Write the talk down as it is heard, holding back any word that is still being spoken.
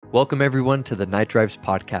Welcome everyone to the Night Drives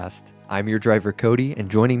podcast. I'm your driver Cody,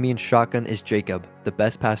 and joining me in shotgun is Jacob, the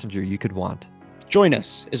best passenger you could want. Join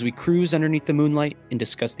us as we cruise underneath the moonlight and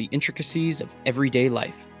discuss the intricacies of everyday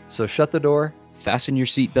life. So shut the door, Fasten your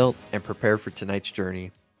seatbelt, and prepare for tonight's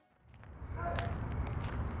journey.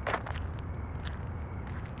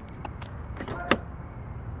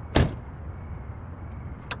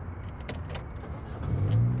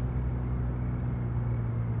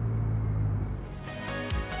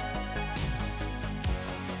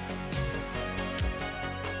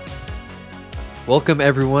 Welcome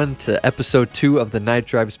everyone to episode 2 of the Night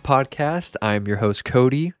Drives podcast. I'm your host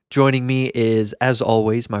Cody. Joining me is, as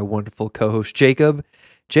always, my wonderful co-host Jacob.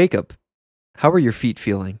 Jacob, how are your feet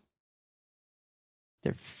feeling?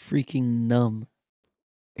 They're freaking numb.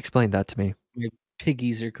 Explain that to me. My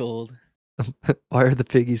piggies are cold. Why are the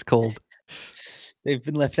piggies cold? They've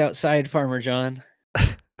been left outside, Farmer John.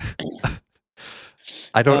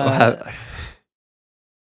 I don't know how...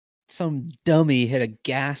 Some dummy hit a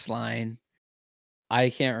gas line. I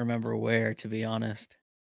can't remember where, to be honest.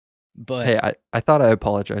 But Hey, I thought I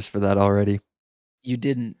apologized for that already. You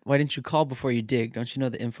didn't. Why didn't you call before you dig? Don't you know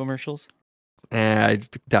the infomercials? I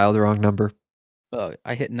dialed the wrong number. Oh,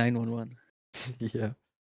 I hit 911. Yeah.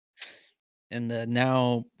 And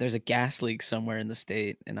now there's a gas leak somewhere in the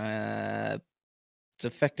state, and it's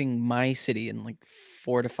affecting my city and like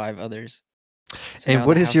 4 to 5 others. So and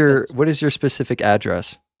what is your specific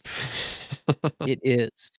address? It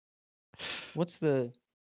is. What's the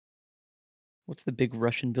big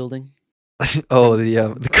Russian building? Oh,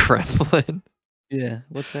 the Kremlin. Yeah,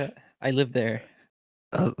 what's that? I live there.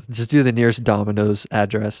 Just do the nearest Domino's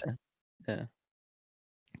address. Yeah.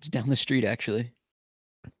 It's down the street, actually.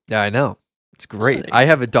 Yeah, I know. It's great. Oh, I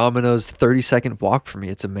have a Domino's 30-second walk for me.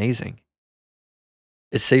 It's amazing.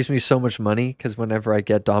 It saves me so much money because whenever I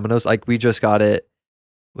get Domino's, like we just got it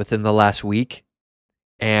within the last week,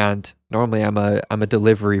 and normally I'm a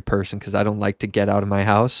delivery person because I don't like to get out of my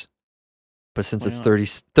house. But since it's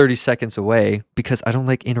 30 seconds away, because I don't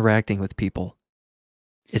like interacting with people,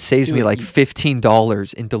 it saves me like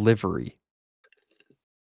 $15 in delivery.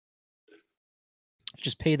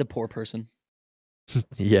 Just pay the poor person.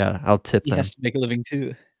 Yeah, I'll tip them. He has to make a living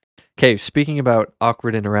too. Okay, speaking about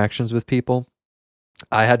awkward interactions with people,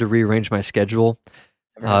 I had to rearrange my schedule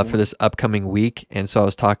for this upcoming week. And so I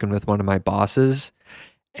was talking with one of my bosses,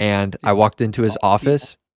 and I walked into his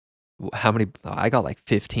office. How many? I got like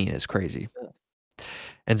 15. It's crazy.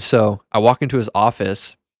 And so I walk into his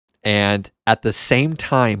office, and at the same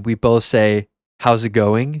time, we both say, "How's it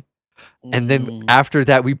going?" And then after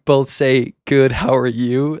that, we both say, "Good, how are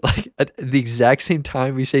you?" Like at the exact same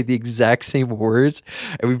time, we say the exact same words,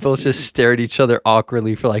 and we both just stare at each other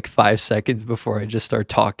awkwardly for like 5 seconds before I just start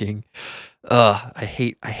talking.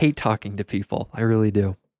 I hate talking to people. I really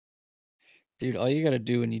do. Dude, all you gotta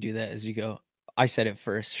do when you do that is you go, "I said it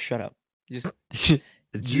first. Shut up."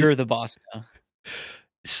 You're the boss now.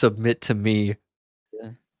 Submit to me.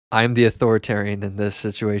 Yeah. I'm the authoritarian in this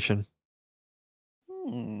situation.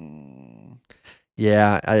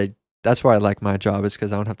 Yeah, that's why I like my job, is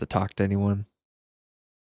because I don't have to talk to anyone.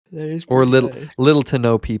 That is or little to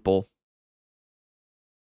no people.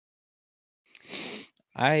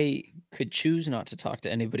 I could choose not to talk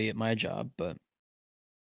to anybody at my job, but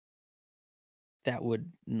that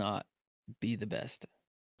would not be the best.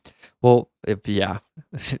 Well, you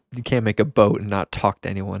can't make a boat and not talk to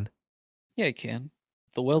anyone. Yeah, you can.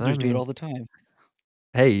 The welders do it all the time.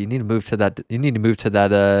 Hey, you need to move to that. You need to move to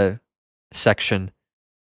that section.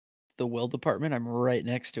 The weld department. I'm right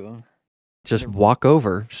next to him. Just walk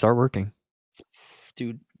over, start working.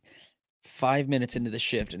 Dude, 5 minutes into the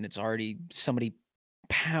shift, and it's already somebody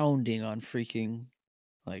pounding on freaking,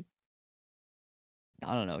 like,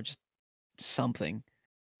 I don't know, just something,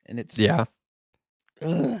 and it's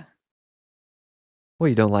Well,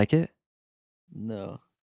 you don't like it? No.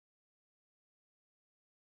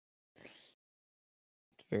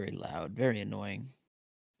 It's very loud, very annoying,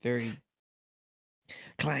 very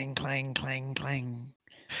clang, clang, clang, clang,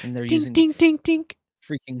 and they're using ding, ding, ding,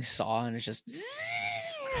 freaking saw, and it's just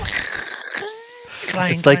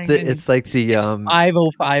clang, it's like clang, it's like the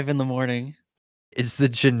 5:05 in the morning. It's the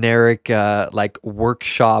generic like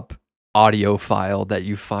workshop audio file that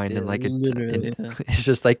you find in like it's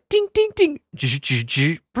just like ding, ding, ding,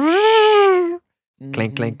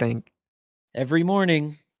 clank, clank, clank. Every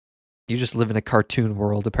morning. You just live in a cartoon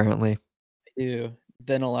world, apparently. I do.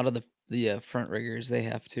 Then a lot of the front riggers, they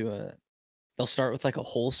have to they'll start with like a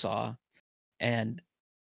hole saw, and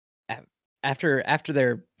after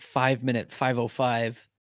their 5-minute 5:05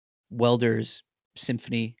 welders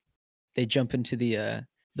symphony, they jump into the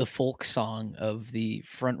the folk song of the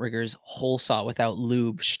front riggers hole saw without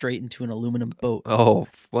lube straight into an aluminum boat. Oh,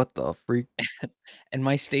 what the freak? And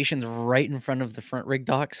my station's right in front of the front rig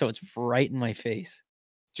dock, so it's right in my face.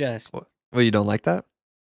 Just Well, you don't like that?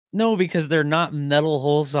 no, because they're not metal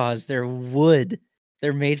hole saws. They're wood.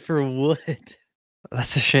 They're made for wood.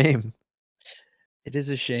 That's a shame. It is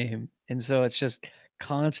a shame. And so it's just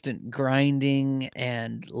constant grinding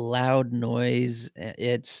and loud noise.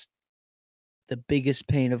 It's the biggest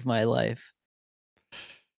pain of my life.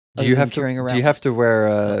 Do you have to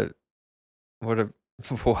wear what a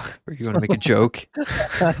were you going to make a joke?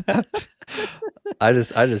 I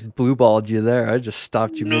just blue balled you there. I just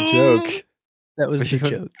stopped you mid joke. That was the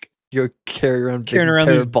joke. You carry around carrying around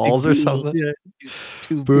these balls or something? Yeah,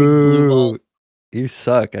 two big blue balls. You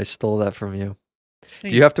suck. I stole that from you.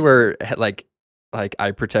 Do you have to wear like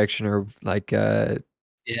eye protection or like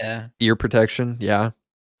ear protection? Yeah.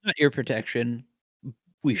 Not ear protection.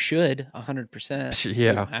 We should 100%.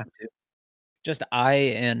 Yeah. We don't have to. Just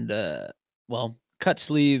eye and cut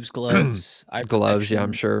sleeves, gloves, eye gloves. Yeah,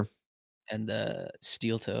 I'm sure. And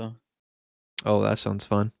steel toe. Oh, that sounds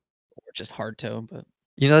fun. Or just hard toe, but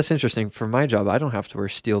you know, that's interesting. For my job, I don't have to wear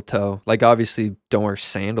steel toe. Like, obviously, don't wear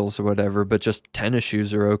sandals or whatever, but just tennis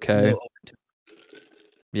shoes are okay.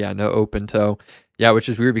 Yeah, no open toe. Yeah, which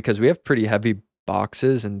is weird because we have pretty heavy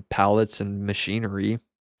boxes and pallets and machinery.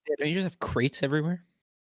 Yeah, don't you just have crates everywhere?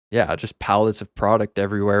 Yeah, just pallets of product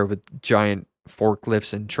everywhere with giant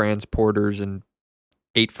forklifts and transporters and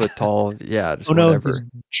 8 foot tall. Yeah, just whatever.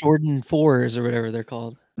 Jordan 4s or whatever they're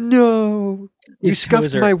called. No, you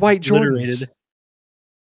scuffed my white Jordans.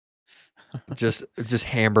 just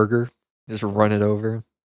hamburger. Just run it over.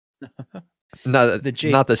 Not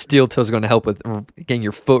the steel toe is going to help with getting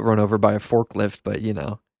your foot run over by a forklift, but you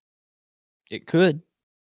know. It could.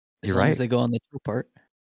 You're right. As they go on the toe part.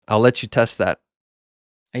 I'll let you test that.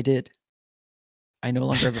 I did. I no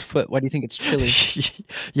longer have a foot. Why do you think it's chilly?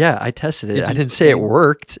 Yeah, I tested it. I didn't say it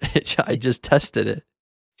worked. I just tested it.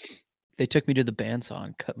 They took me to the bandsaw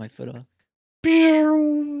and cut my foot off.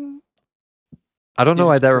 I don't know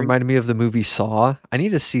why that reminded me of the movie Saw. I need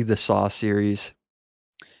to see the Saw series.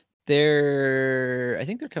 I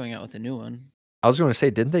think they're coming out with a new one. I was going to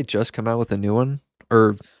say, didn't they just come out with a new one?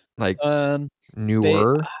 Or like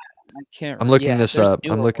newer? I can't remember. I'm looking this up.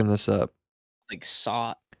 I'm looking this up. Like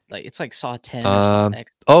Saw, like it's like Saw 10 or Saw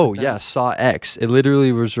X. Oh yeah, Saw X. It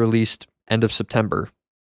literally was released end of September.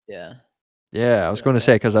 Yeah. Yeah, I was going to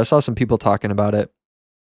say because I saw some people talking about it.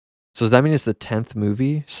 So does that mean it's the 10th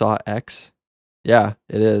movie, Saw X? Yeah,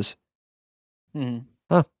 it is. Mm-hmm.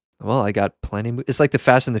 Huh. Well, I got plenty. It's like the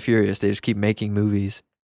Fast and the Furious. They just keep making movies.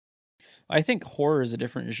 I think horror is a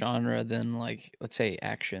different genre than, like, let's say,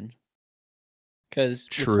 action. Because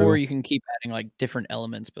with horror, you can keep adding like different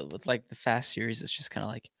elements, but with like the Fast series, it's just kind of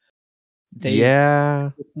like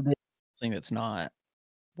something that's not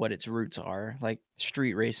what its roots are, like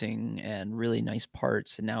street racing and really nice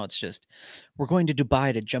parts. And now it's just we're going to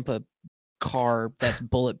Dubai to jump a car that's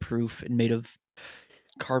bulletproof and made of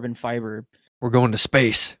carbon fiber. We're going to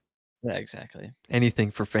space. Yeah, exactly. Anything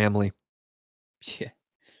for family. Yeah.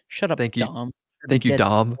 Shut up, Thank you. Dom. Thank you,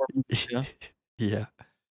 Dom. Yeah.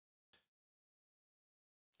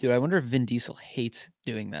 Dude, I wonder if Vin Diesel hates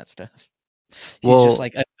doing that stuff. He's just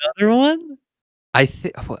like, another one? I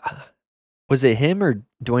think, was it him or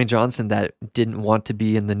Dwayne Johnson that didn't want to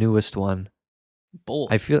be in the newest one?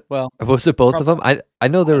 Both. I feel, was it both of them? I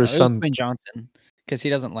know there was some. Dwayne Johnson, because he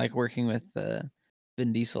doesn't like working with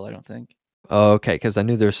Vin Diesel, I don't think. Oh, okay, because I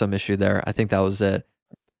knew there was some issue there. I think that was it.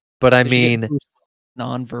 But I mean,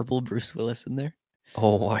 non-verbal Bruce Willis in there.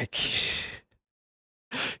 Oh my!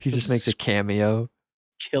 He just makes a cameo.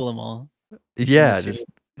 Kill them all. Yeah,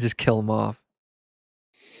 just kill them off.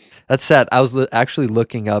 That's sad. I was actually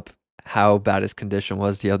looking up how bad his condition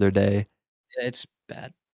was the other day. Yeah, it's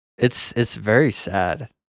bad. It's very sad.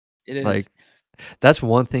 It is. Like, that's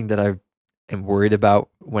one thing that I am worried about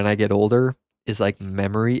when I get older is like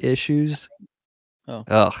memory issues. Oh.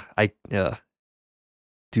 Ugh, I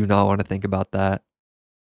do not want to think about that.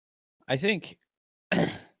 I think the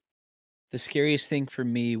scariest thing for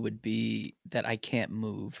me would be that I can't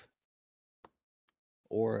move.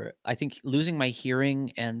 Or I think losing my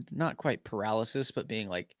hearing and not quite paralysis, but being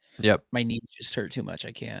like, yep, my knees just hurt too much.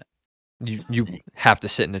 I can't. You have to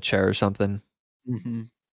sit in a chair or something. Mm-hmm.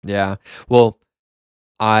 Yeah. Well,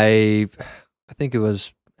 I think it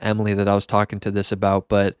was Emily that I was talking to this about,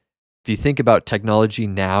 but if you think about technology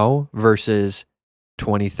now versus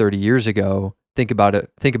 20, 30 years ago, think about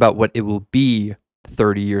it. Think about what it will be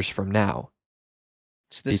 30 years from now.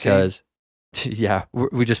 It's the same. Yeah,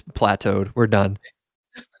 we just plateaued. We're done.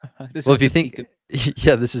 Well, if you think,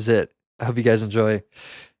 Yeah, this is it. I hope you guys enjoy.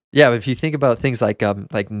 Yeah, if you think about things like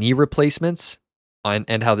knee replacements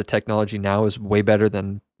and how the technology now is way better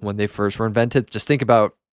than when they first were invented, just think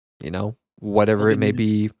about, They'll whatever be it may made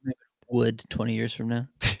be. of wood 20 years from now.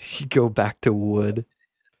 You go back to wood,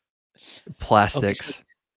 Oh, so plastics,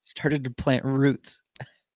 started to plant roots.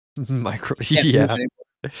 micro. Can't move Yeah,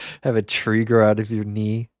 anymore. have a tree grow out of your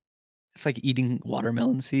knee. It's like eating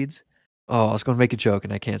watermelon seeds. Oh, I was going to make a joke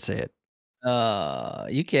and I can't say it.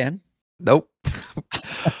 You can. Nope.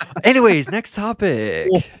 Anyways, next topic.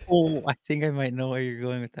 I think I might know where you're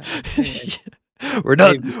going with that. Anyway, We're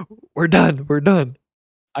done. We're done. We're done.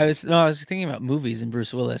 I was thinking about movies and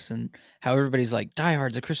Bruce Willis and how everybody's like, Die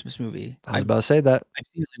Hard's a Christmas movie. I was about to say that. I've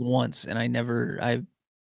seen it like once, and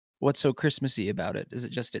what's so Christmassy about it? Is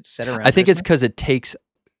it just it's set around I think it's Christmas? because it takes,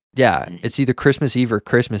 it's either Christmas Eve or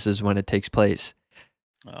Christmas is when it takes place.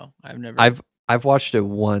 Oh, I've I've watched it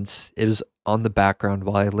once. It was on the background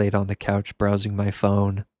while I laid on the couch browsing my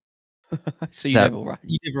phone. So you never watched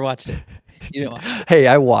it. You didn't watch it. Hey,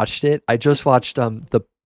 I watched it. I just watched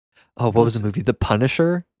what was the movie? The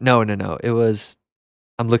Punisher? No. It was,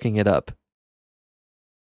 I'm looking it up.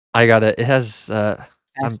 I got it. It has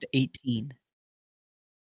Fast 18.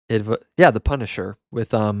 The Punisher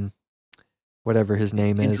with whatever his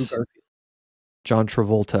name Andrew is. Garfield. John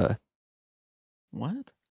Travolta.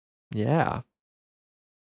 What? Yeah.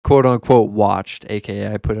 Quote unquote watched,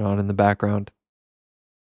 aka I put it on in the background.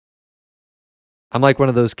 I'm like one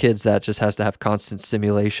of those kids that just has to have constant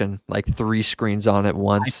stimulation, like 3 screens on at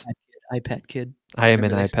once. iPad kid. I am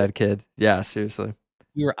an iPad kid. Yeah, seriously.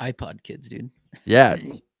 We were iPod kids, dude. Yeah,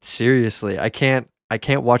 seriously. I can't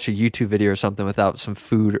watch a YouTube video or something without some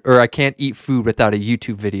food, or I can't eat food without a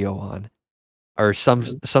YouTube video on, or some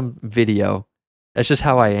video. That's just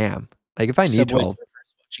how I am. Like if I need Subway to, Surfers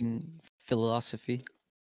watching Philosophy.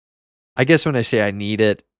 I guess when I say I need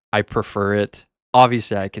it, I prefer it.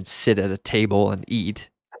 Obviously, I can sit at a table and eat,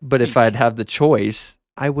 but if I'd have the choice,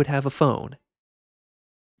 I would have a phone.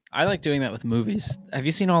 I like doing that with movies. Have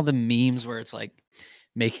you seen all the memes where it's like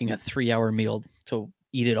making a 3-hour meal to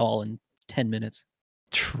eat it all in 10 minutes?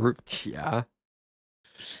 True. Yeah.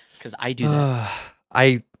 Because I do that.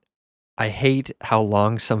 I hate how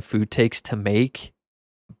long some food takes to make,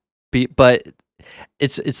 but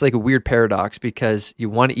it's like a weird paradox because you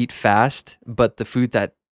want to eat fast, but the food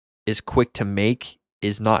that is quick to make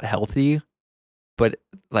is not healthy. But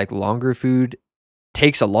like longer food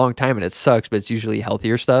takes a long time and it sucks, but it's usually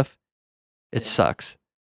healthier stuff. It sucks.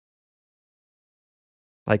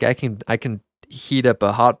 Like I can heat up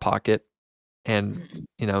a hot pocket and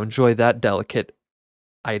enjoy that delicate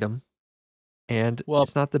item. And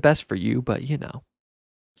it's not the best for you, but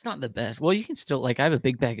it's not the best. Well, you can still I have a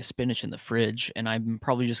big bag of spinach in the fridge, and I'm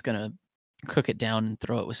probably just gonna cook it down and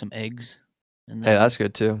throw it with some eggs, and then that's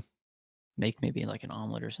good too. Make maybe like an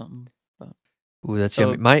omelet or something. But ooh, that's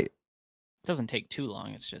yummy. It doesn't take too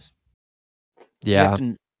long. It's just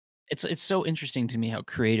it's so interesting to me how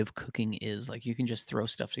creative cooking is. Like you can just throw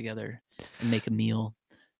stuff together and make a meal,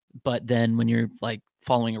 but then when you're like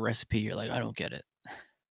following a recipe, you're like, I don't get it.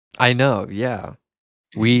 I know, yeah.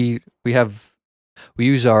 We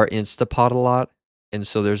use our Instapot a lot, and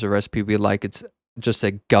so there's a recipe we like. It's just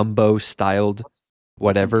a gumbo styled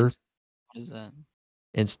whatever. What is that?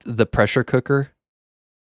 It's the pressure cooker.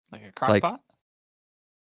 Like a crock pot?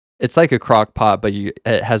 It's like a crock pot, but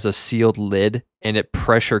it has a sealed lid and it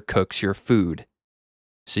pressure cooks your food.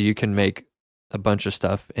 So you can make a bunch of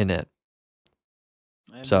stuff in it.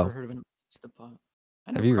 I've never heard of an Instapot.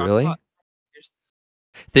 Have you really?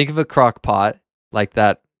 Think of a crock pot like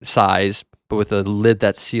that size, but with a lid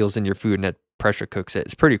that seals in your food and it pressure cooks it.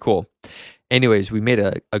 It's pretty cool. Anyways, we made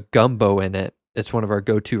a gumbo in it. It's one of our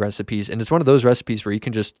go-to recipes, and it's one of those recipes where you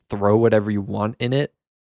can just throw whatever you want in it.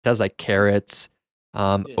 It has like carrots,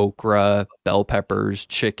 okra, bell peppers,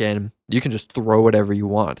 chicken. You can just throw whatever you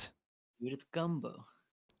want. Dude, it's gumbo.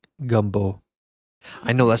 Gumbo.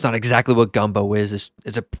 I know that's not exactly what gumbo is.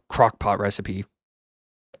 It's a crock pot recipe.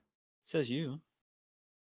 Says you.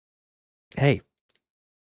 Hey,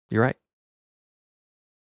 you're right.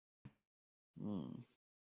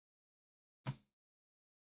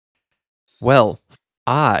 Well,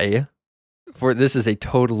 this is a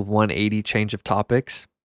total 180 change of topics.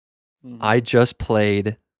 I just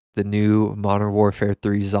played the new Modern Warfare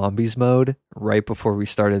 3 Zombies mode right before we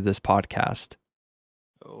started this podcast.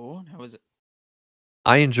 Oh, how was it?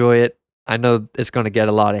 I enjoy it. I know it's going to get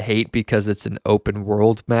a lot of hate because it's an open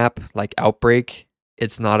world map like Outbreak.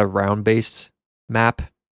 It's not a round-based map.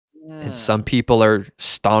 Yeah. And some people are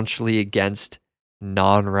staunchly against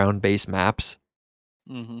non-round based maps.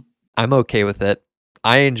 I'm okay with it.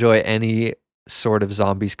 I enjoy any sort of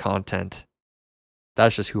zombies content.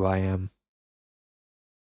 That's just who I am.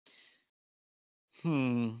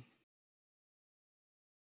 Hmm.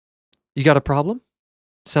 You got a problem?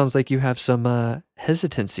 Sounds like you have some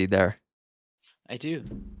hesitancy there. I do.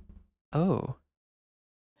 Oh.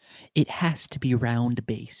 It has to be round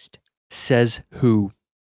based. Says who?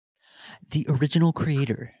 The original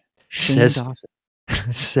creator, Shane Says Dawson.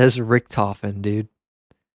 says Rick Toffin, dude.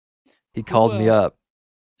 He Who, called me up.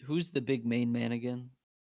 Who's the big main man again?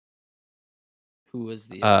 Who was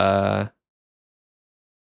the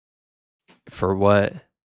For what?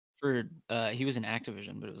 for he was in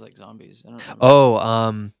Activision, but it was like zombies. I don't remember.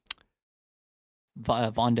 Oh,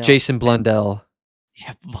 Vondell. Jason Blundell.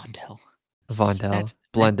 Yeah, Vondell. Vondell.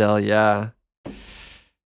 Blundell, yeah.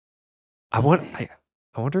 I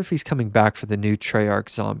wonder if he's coming back for the new Treyarch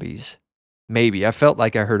zombies. Maybe. I felt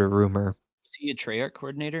like I heard a rumor. Was he a Treyarch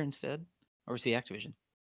coordinator instead? Or was he Activision?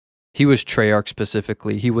 He was Treyarch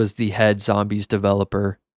specifically. He was the head zombies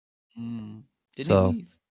developer. Didn't So, he leave?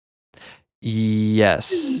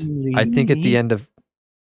 Yes. I think at the end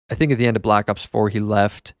of Black Ops 4 he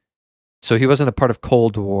left. So he wasn't a part of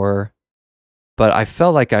Cold War, but I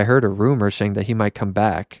felt like I heard a rumor saying that he might come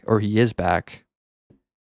back, or he is back.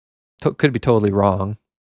 Could be totally wrong.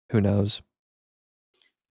 Who knows?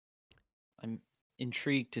 I'm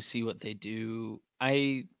intrigued to see what they do.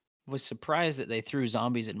 I was surprised that they threw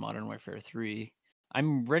zombies in Modern Warfare 3.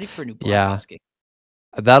 I'm ready for a new Black Ops game.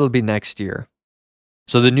 That'll be next year.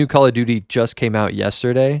 So the new Call of Duty just came out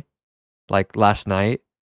yesterday, like last night.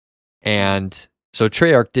 And so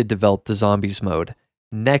Treyarch did develop the zombies mode.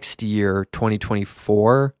 Next year,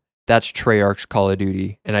 2024, that's Treyarch's Call of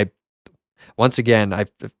Duty. And I'm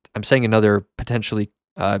saying another potentially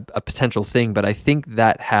a potential thing, but I think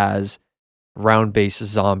that has round-based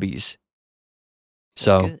zombies.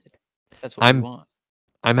 So that's what we want.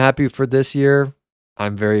 I'm happy for this year.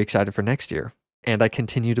 I'm very excited for next year. And I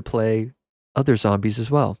continue to play other zombies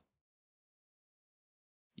as well.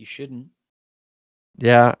 You shouldn't.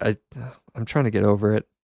 Yeah, I'm trying to get over it.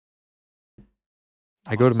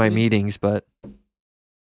 I go to my meetings, but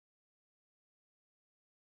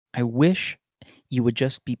I wish you would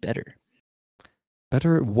just be better.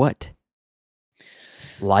 Better at what?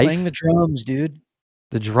 Life? Playing the drums, dude.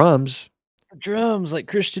 The drums? The drums, like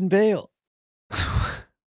Christian Bale.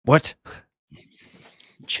 What?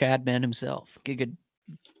 Chad Man himself.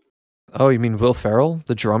 Oh, you mean Will Ferrell,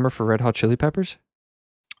 the drummer for Red Hot Chili Peppers?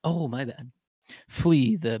 Oh, my bad.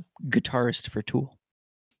 Flea, the guitarist for Tool.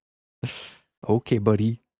 Okay,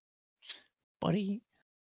 buddy. Buddy.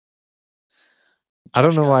 I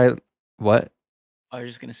don't know why. What? I was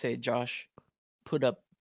just gonna say, Josh put up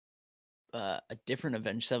a different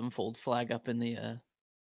Avenged Sevenfold flag up in the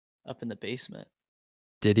basement.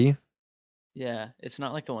 Did he? Yeah, it's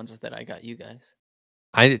not like the ones that I got you guys.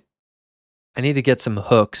 I need to get some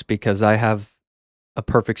hooks because I have a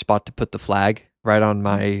perfect spot to put the flag right on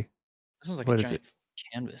my. This one's like a giant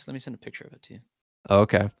canvas. Let me send a picture of it to you.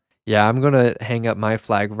 Okay. Yeah, I'm gonna hang up my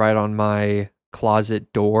flag right on my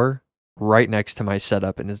closet door, right next to my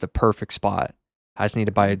setup, and it's the perfect spot. I just need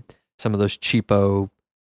to buy some of those cheapo,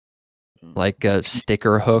 like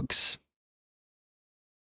sticker hooks.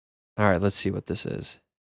 All right, let's see what this is.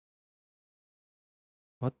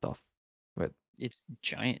 What the? What? It's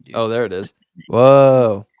giant, dude. Oh, there it is.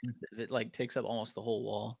 Whoa! It like takes up almost the whole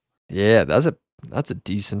wall. Yeah, that's a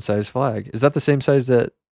decent sized flag. Is that the same size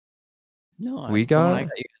that? No, we the one got? I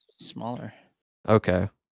got you guys was smaller. Okay,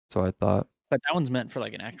 so I thought. But that one's meant for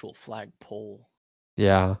like an actual flag pole.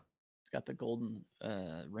 Yeah. It's got the golden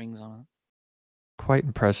rings on it. Quite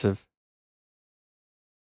impressive.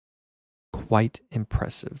 Quite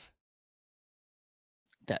impressive.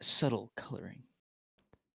 That subtle coloring.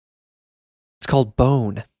 It's called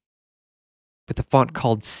Bone, with a font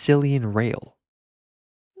called Cillian Rail.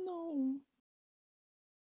 No.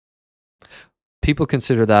 People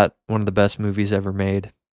consider that one of the best movies ever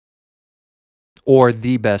made. Or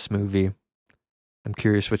the best movie. I'm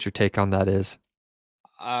curious what your take on that is.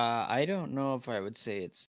 I don't know if I would say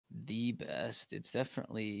it's the best. It's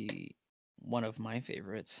definitely one of my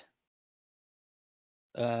favorites.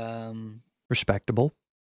 Respectable.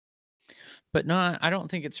 But no, I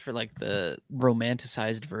don't think it's for like the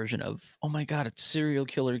romanticized version of, oh my god, it's serial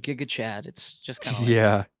killer Giga Chad. It's just kind of like,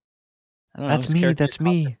 yeah. I don't know, That's me. That's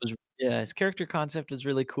me. His character concept was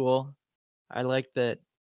really cool. I like that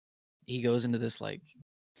he goes into this like,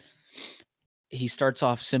 he starts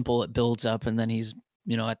off simple, it builds up, and then he's,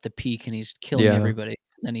 at the peak and he's killing everybody.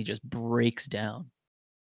 And then he just breaks down.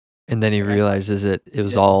 And then he realizes it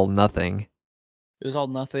was all nothing. It was all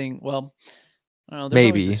nothing. Well, I don't know. There's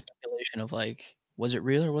always the speculation of like, Was it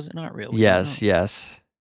real or was it not real? We don't know. Yes.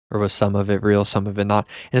 Or was some of it real, some of it not?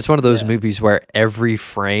 And it's one of those Yeah. movies where every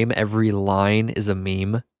frame, every line is a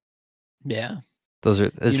meme. Yeah.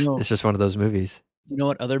 It's just one of those movies. You know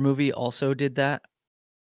what other movie also did that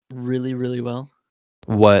really, really well?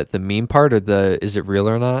 What, the meme part or is it real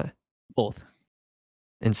or not? Both.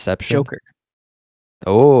 Inception. Joker.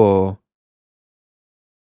 Oh,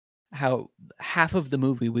 How half of the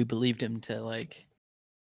movie we believed him to like.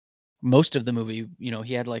 Most of the movie,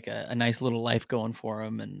 he had like a nice little life going for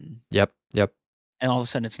him, and yep. all of a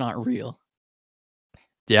sudden it's not real.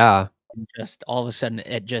 Yeah. And just all of a sudden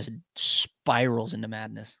it just spirals into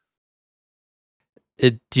madness.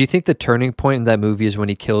 Do you think the turning point in that movie is when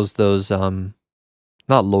he kills those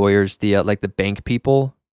not lawyers, the like the bank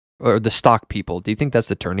people or the stock people? Do you think that's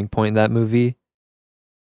the turning point in that movie?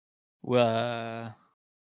 He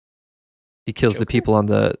kills the Joker? people on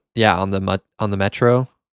the metro.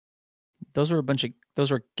 Those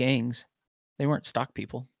were gangs. They weren't stock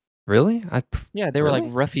people. Really? Yeah, they were like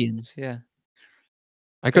Really? ruffians. Yeah.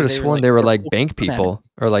 I could have sworn they were like poking bank fun at him. people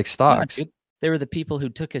or like Nah, stocks. dude. They were the people who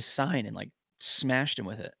took his sign and like smashed him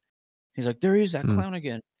with it. He's like, there he is, that clown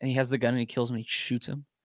again. And he has the gun and he kills him and he shoots him.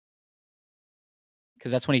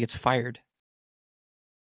 Because that's when he gets fired.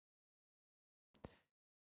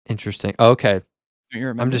 Interesting. Okay. You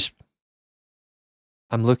remember?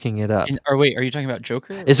 I'm looking it up. Or wait, are you talking about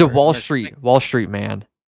Joker? Is it Wall Street? Wall Street Man.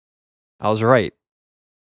 I was right.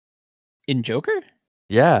 In Joker?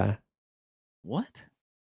 Yeah. What?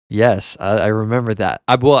 Yes, I remember that.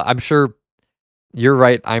 I'm sure you're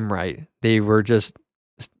right. I'm right. They were just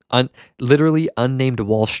literally unnamed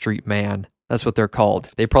Wall Street Man. That's what they're called.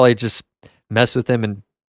 They probably just messed with him and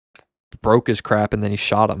broke his crap, and then he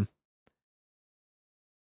shot him.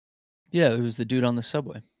 Yeah, it was the dude on the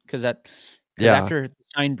subway. Because after the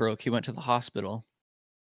sign broke, he went to the hospital.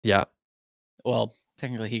 Yeah. Well,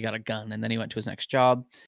 technically he got a gun, and then he went to his next job.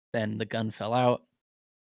 Then the gun fell out.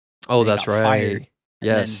 Oh, that's right. Fired.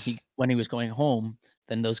 Yes. And then when he was going home,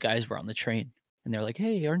 then those guys were on the train, and they're like,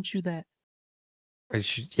 "Hey, aren't you that?"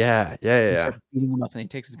 Yeah. They start beating him up, and he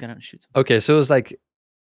takes his gun out and shoots him. Okay, so it was like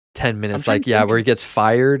 10 minutes, where he gets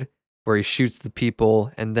fired, where he shoots the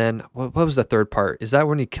people, and then what was the third part? Is that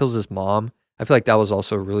when he kills his mom? I feel like that was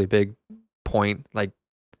also a really big point, like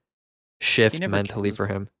shift mentally for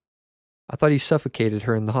him. I thought he suffocated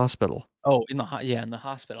her in the hospital. Oh, in the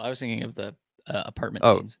hospital. I was thinking of the apartment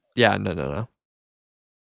scenes. Yeah, no.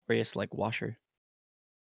 Where he has to like wash her.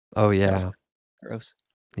 Oh yeah. Gross.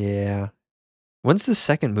 Yeah. When's the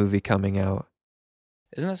second movie coming out?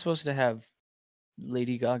 Isn't that supposed to have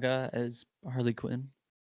Lady Gaga as Harley Quinn?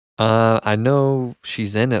 I know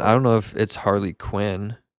she's in it. I don't know if it's Harley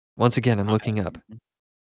Quinn. Once again, I'm looking up.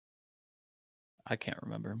 I can't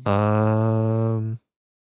remember.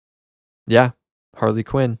 Yeah, Harley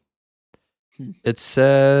Quinn. It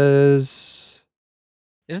says...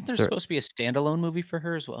 Isn't there supposed to be a standalone movie for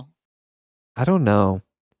her as well? I don't know.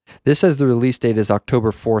 This says the release date is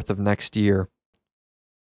October 4th of next year.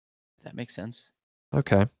 That makes sense.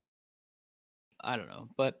 Okay. I don't know.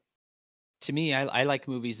 But to me, I like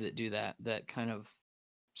movies that do that kind of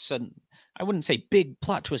sudden... I wouldn't say big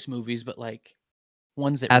plot twist movies, but like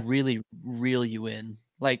ones that really reel you in.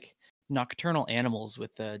 Like Nocturnal Animals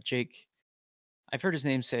with Jake... I've heard his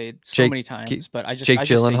name say so many times, but Jake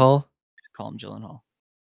Gyllenhaal? Call him Gyllenhaal.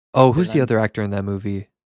 Oh, who's the other actor in that movie?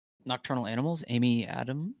 Nocturnal Animals, Amy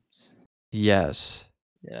Adams. Yes.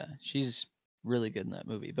 Yeah, she's really good in that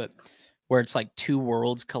movie. But where it's like two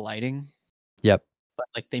worlds colliding. Yep. But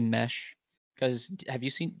like they mesh. Because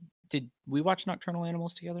did we watch Nocturnal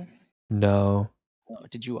Animals together? No. Oh,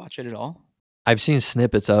 did you watch it at all? I've seen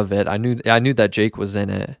snippets of it. I knew that Jake was in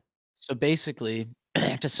it. So basically,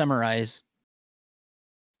 to summarize,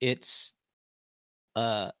 it's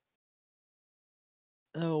how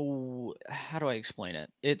do I explain it?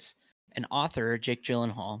 It's an author, Jake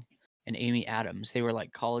Gyllenhaal, and Amy Adams. They were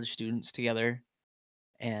like college students together,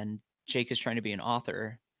 and Jake is trying to be an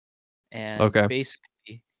author. And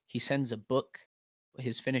basically, he sends a book,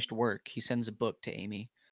 his finished work. He sends a book to Amy,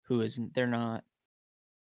 they're not.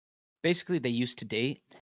 Basically, they used to date,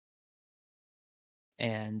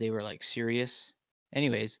 and they were like serious.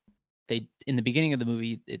 Anyways, in the beginning of the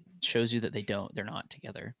movie, it shows you that they're not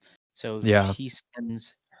together. So he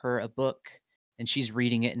sends her a book, and she's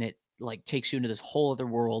reading it, and it like takes you into this whole other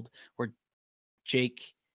world where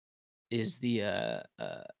Jake is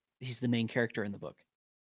he's the main character in the book.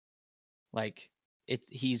 Like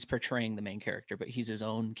he's portraying the main character, but he's his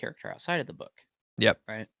own character outside of the book. Yep.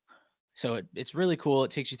 Right. So it's really cool.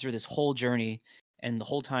 It takes you through this whole journey, and the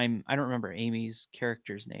whole time I don't remember Amy's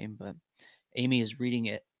character's name, but Amy is reading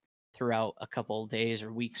it throughout a couple days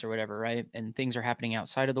or weeks or whatever, right? And things are happening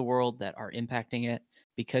outside of the world that are impacting it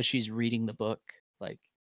because she's reading the book. Like,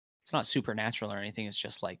 it's not supernatural or anything. It's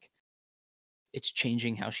just like it's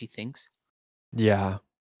changing how she thinks. Yeah.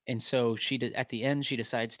 And so at the end, she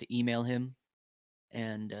decides to email him,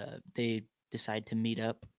 and they decide to meet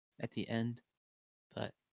up at the end.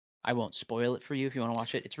 But I won't spoil it for you if you want to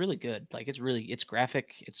watch it. It's really good. Like, it's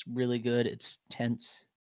graphic. It's really good. It's tense.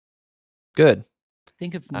 Good.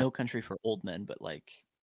 Think of No Country for Old Men, but like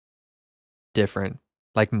different,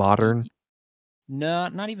 like modern. No,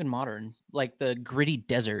 not even modern. Like the gritty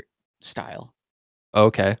desert style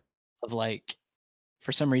Okay. of like,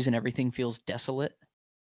 for some reason, everything feels desolate.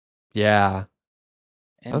 Yeah.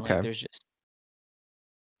 And Okay. like, there's just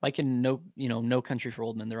like in No Country for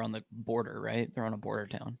Old Men, they're on the border, right? They're on a border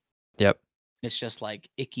town. Yep. It's just like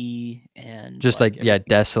icky and just like yeah,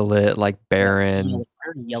 desolate, like barren.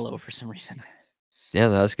 Yellow for some reason. Yeah,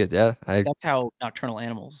 no, that's good. Yeah, That's how Nocturnal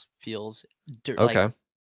Animals feels. Okay. Like,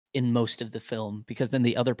 in most of the film, because then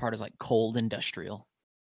the other part is like cold industrial.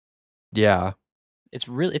 Yeah. It's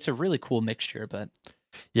a really cool mixture, but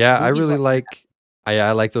yeah, I really like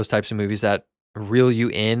I like those types of movies that reel you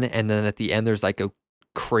in, and then at the end there's like a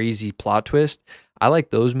crazy plot twist. I like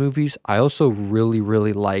those movies. I also really,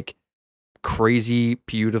 really like crazy,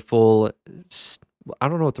 beautiful, I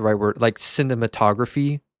don't know what the right word, like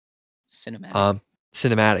cinematography.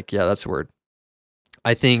 Cinematic, yeah, that's the word.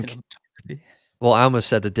 I think, well, I almost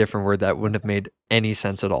said a different word that wouldn't have made any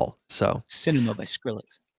sense at all. So Cinema by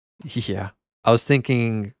Skrillex. Yeah. I was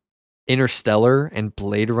thinking Interstellar and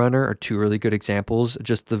Blade Runner are two really good examples.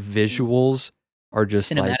 Just the visuals are just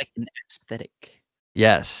cinematic like and aesthetic.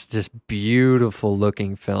 Yes, just beautiful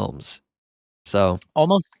looking films. So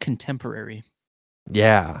almost contemporary.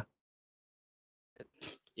 Yeah.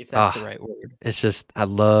 If that's the right word. It's just I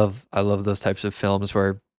love those types of films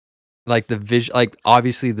where like like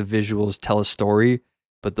obviously the visuals tell a story,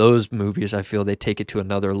 but those movies I feel they take it to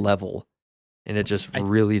another level, and it just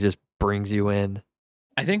really just brings you in.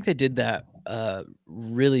 I think they did that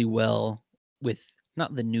really well with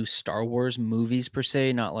not the new Star Wars movies per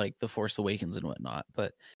se, not like The Force Awakens and whatnot,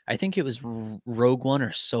 but I think it was Rogue One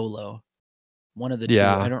or Solo, one of the two.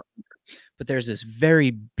 I don't remember. But there's this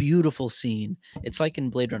very beautiful scene. It's like in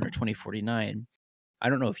Blade Runner 2049. I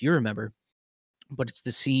don't know if you remember, but it's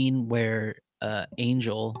the scene where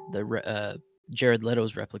Angel, Jared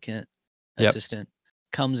Leto's replicant assistant,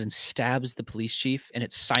 comes and stabs the police chief, and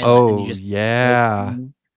it's silent. And you just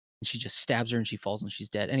and she just stabs her, and she falls, and she's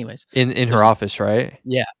dead. Anyways, in her office, right?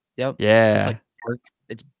 Yeah. Yep. Yeah. It's like dark.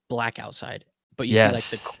 It's black outside, but you see like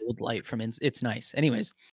the cold light from it's nice.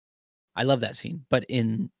 Anyways, I love that scene, but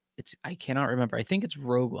I cannot remember. I think it's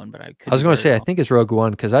Rogue One, but I was going to say I think it's Rogue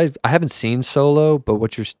One because I haven't seen Solo, but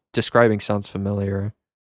what you're describing sounds familiar.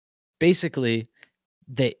 Basically,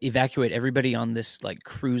 they evacuate everybody on this like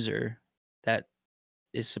cruiser that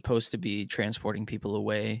is supposed to be transporting people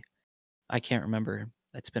away. I can't remember.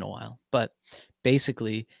 It's been a while, but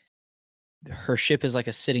basically, her ship is like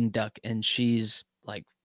a sitting duck, and she's like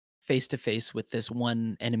face to face with this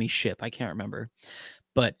one enemy ship. I can't remember,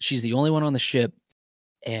 but she's the only one on the ship.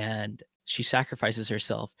 And she sacrifices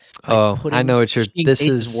herself. I know what this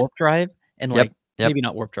is warp drive and maybe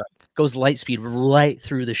not warp drive. Goes light speed right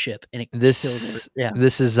through the ship, and it kills her. Yeah.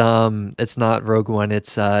 This is it's not Rogue One.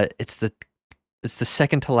 It's the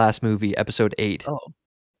second to last movie, Episode 8. Oh,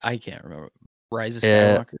 I can't remember. Rise of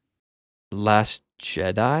Skywalker. Last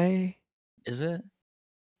Jedi. Is it?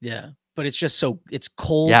 Yeah, but it's just it's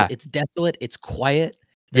cold. Yeah. It's desolate. It's quiet.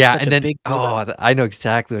 And then I know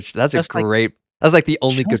exactly what. That's a great. That's like the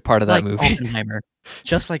only good part of that movie. Oppenheimer.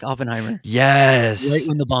 Just like Oppenheimer. Yes. Right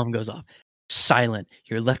when the bomb goes off. Silent.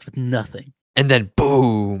 You're left with nothing. And then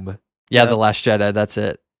boom. Yeah, The Last Jedi. That's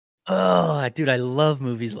it. Oh, dude, I love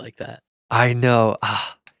movies like that. I know.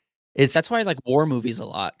 That's why I like war movies a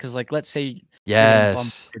lot. Because like, let's say you're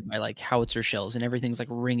bombarded by like howitzer shells and everything's like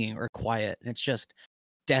ringing or quiet. And it's just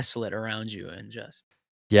desolate around you and just.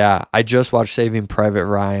 Yeah, I just watched Saving Private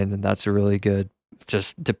Ryan, and that's a really good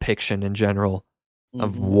just depiction in general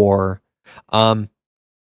of war.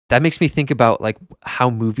 That makes me think about like how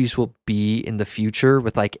movies will be in the future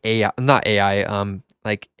with like AI, not AI,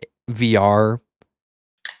 like VR.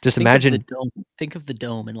 Just imagine. Think of the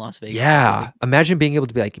dome in Las Vegas. Yeah, imagine being able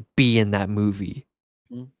to be in that movie,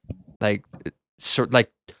 like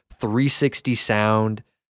 360 sound,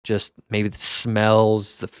 just maybe the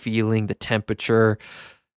smells, the feeling, the temperature.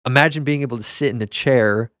 Imagine being able to sit in a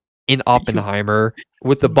chair in Oppenheimer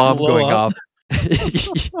with the bomb going off.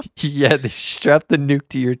 Yeah, they strap the nuke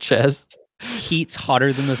to your chest. Heat's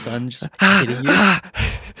hotter than the sun, just hitting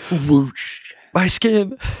you. Whoosh. My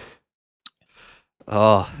skin.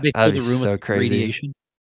 Oh, They fill that'd be the room so with crazy. radiation.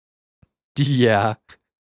 Yeah.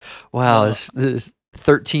 Wow, No, this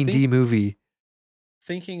 13D think movie.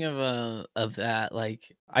 thinking of that,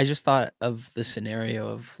 like I just thought of the scenario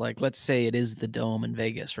of like, let's say it is the Dome in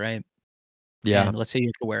Vegas, right? Yeah. And let's say you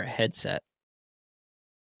have to wear a headset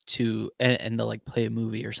and they'll like play a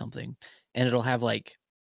movie or something, and it'll have like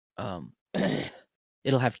um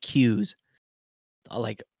it'll have cues,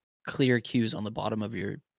 like clear cues on the bottom of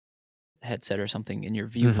your headset or something in your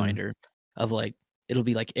Mhm. viewfinder of like it'll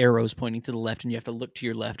be like arrows pointing to the left and you have to look to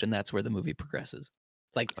your left and that's where the movie progresses.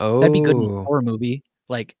 Like that'd be good in a Oh, horror movie.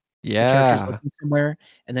 Like the character's yeah. looking somewhere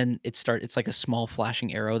and then it's like a small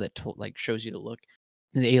flashing arrow that like shows you to look.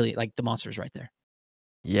 And the alien, like the monster's right there.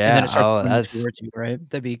 And then Yeah. it starts Oh, running that's towards you, right?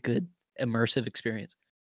 That'd be a good immersive experience.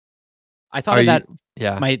 I thought are of you that.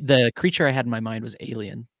 yeah, The creature I had in my mind was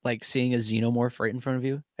alien. Like seeing a xenomorph right in front of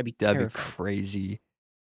you. I'd be that'd be terrified. crazy.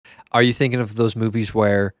 Are you thinking of those movies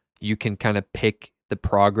where you can kind of pick the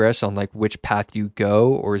progress on like which path you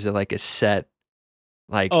go, or is it like a set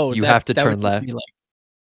like Oh, you have to that would turn just left? be like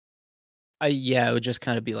yeah, it would just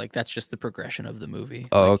kind of be like that's just the progression of the movie.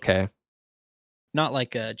 Oh, Like okay. not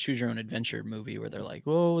like a choose your own adventure movie where they're like,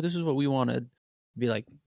 "Whoa, this is what we wanted." Be like,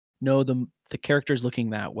 "No, the character's looking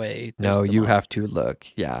that way. No, There's the you have monster." to look.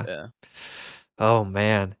 Yeah. Yeah. Oh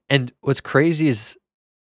man. And what's crazy is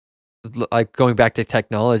like going back to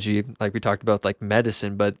technology, like we talked about like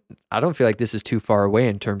medicine, but I don't feel like this is too far away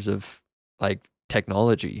in terms of like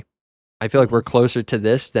technology. I feel like we're Mhm. closer to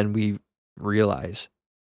this than we realize.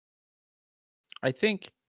 I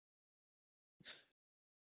think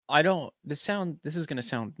I don't this is going to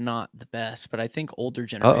sound not the best, but I think older Uh-oh.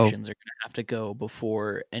 generations are going to have to go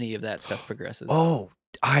before any of that stuff progresses. Oh,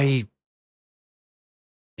 I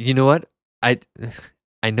you know what? I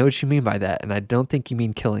I know what you mean by that, and I don't think you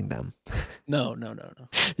mean killing them. No, no, no, no.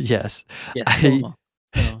 Yes. Yes, kill them I all.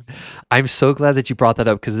 No. I'm so glad that you brought that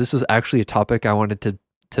up because this was actually a topic I wanted to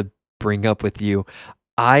bring up with you.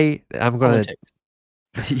 I'm gonna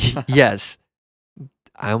Politics. yes.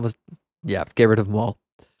 I almost yeah, get rid of them all.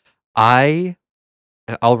 I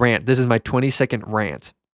I'll rant. This is my 20-second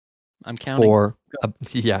rant I'm counting. for Go.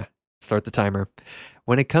 yeah, start the timer.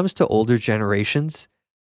 When it comes to older generations,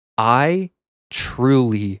 I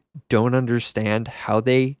truly don't understand how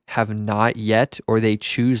they have not yet or they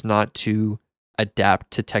choose not to adapt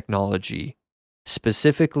to technology,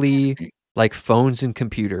 specifically like phones and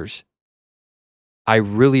computers. I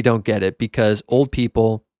really don't get it because old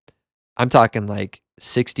people, I'm talking like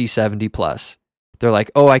 60, 70 plus. They're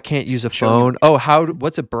like, "Oh, I can't use a Show me what phone. Oh,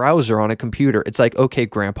 what's a browser on a computer?" It's like, "Okay,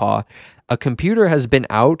 grandpa, a computer has been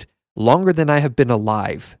out longer than I have been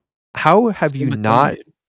alive. How have same you with phone, not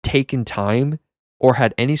dude. taken time or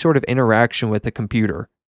had any sort of interaction with a computer?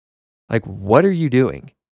 Like, what are you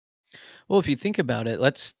doing?" Well, if you think about it,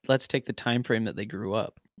 let's take the time frame that they grew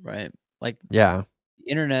up, right? Like Yeah.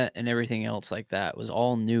 the internet and everything else like that was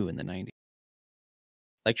all new in the 90s.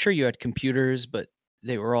 Like sure you had computers, but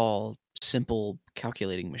they were all simple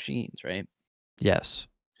calculating machines, right? Yes.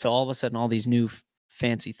 So all of a sudden all these new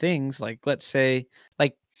fancy things, like let's say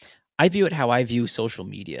like I view it how I view social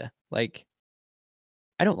media. Like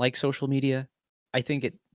I don't like social media. I think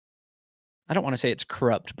I don't want to say it's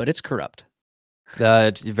corrupt, but it's corrupt.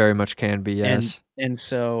 That very much can be, yes. And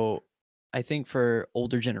so I think for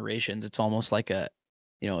older generations, it's almost like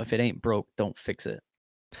if it ain't broke, don't fix it.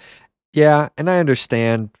 Yeah, and I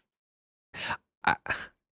understand. I,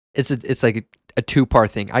 it's like a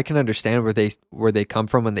two-part thing. I can understand where they come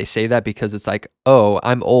from when they say that because it's like, "Oh,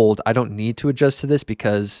 I'm old. I don't need to adjust to this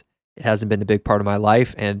because it hasn't been a big part of my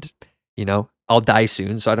life and, I'll die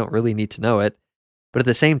soon, so I don't really need to know it." But at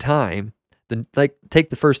the same time, like take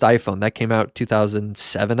the first iPhone that came out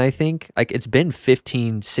 2007, I think. Like it's been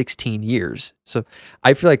 15, 16 years. So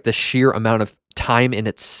I feel like the sheer amount of time in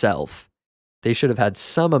itself, they should have had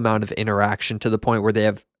some amount of interaction to the point where they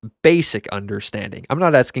have basic understanding. I'm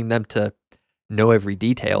not asking them to know every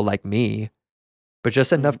detail like me, but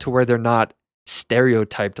just enough Mhm. to where they're not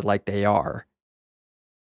stereotyped like they are.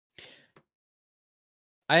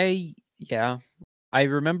 Yeah, I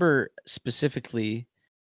remember specifically,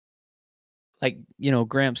 like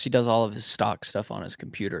Gramps. He does all of his stock stuff on his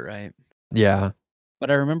computer, right? Yeah.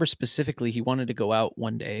 But I remember specifically, he wanted to go out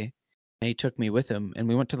one day, and he took me with him, and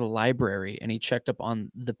we went to the library, and he checked up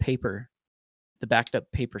on the backed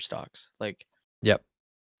up paper stocks, like Yep.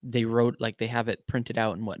 they wrote like they have it printed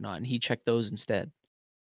out and whatnot, and he checked those instead.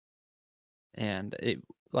 And it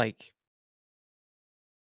like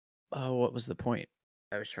oh, what was the point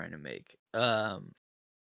I was trying to make? I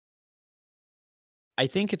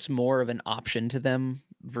think it's more of an option to them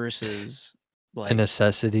versus A like tech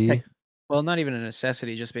necessity. Well, not even a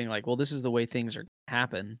necessity, just being like, well, this is the way things are gonna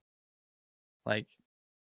happen. Like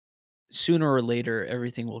sooner or later,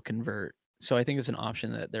 everything will convert. So I think it's an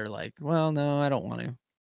option that they're like, well, no, I don't want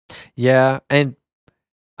to. Yeah, and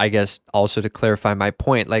I guess also to clarify my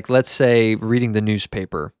point, like let's say reading the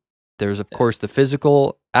newspaper. There's of Yeah. course the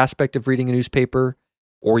physical aspect of reading a newspaper,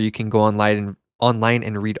 or you can go online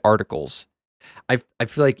and read articles. I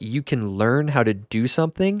feel like you can learn how to do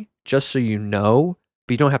something just so you know,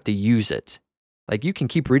 but you don't have to use it. Like you can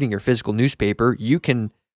keep reading your physical newspaper, you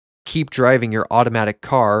can keep driving your automatic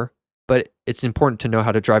car, but it's important to know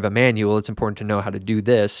how to drive a manual. It's important to know how to do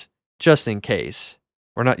this just in case.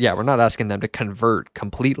 We're not asking them to convert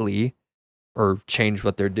completely or change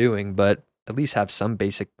what they're doing, but at least have some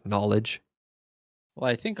basic knowledge. Well,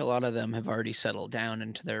 I think a lot of them have already settled down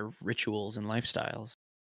into their rituals and lifestyles.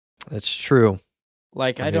 That's true.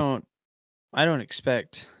 Like I I mean, don't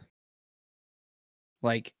expect,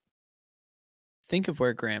 like, think of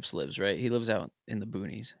where Gramps lives, right? He lives out in the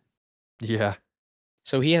boonies. yeah.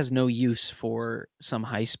 So he has no use for some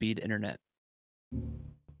high-speed internet.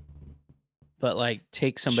 But like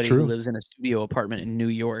take somebody who true. lives in a studio apartment in New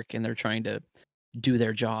York and they're trying to do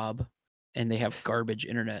their job and they have garbage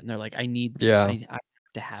internet and they're like, I need this. Yeah. I have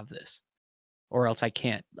to have this. Or else I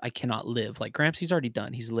cannot live. Like Gramps, he's already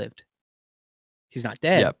done. He's lived. He's not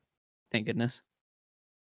dead. Yep. Thank goodness.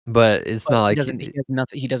 But it's But not he like doesn't. He has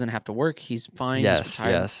nothing. He doesn't have to work. He's fine. He's yes,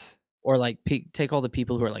 retired. yes. Or like take all the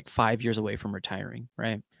people who are like 5 years away from retiring.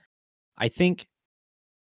 Right. I think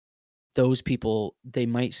those people, they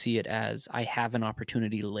might see it as I have an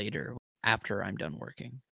opportunity later after I'm done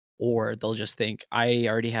working. Or they'll just think I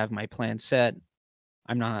already have my plan set.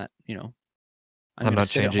 I'm not. I'm I'm gonna not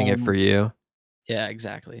sit at changing it home. for you. Yeah,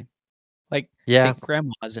 exactly. Like Yeah. take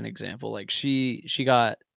grandma as an example. Like she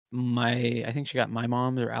got I think she got my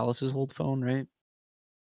mom's or Alice's old phone, right?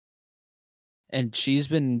 And she's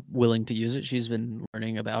been willing to use it. She's been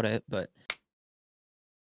learning about it, but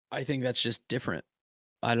I think that's just different.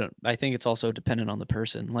 I think it's also dependent on the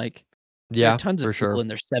person. Like there are Yeah, tons of for people sure. in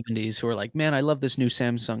their 70s who are like, "Man, I love this new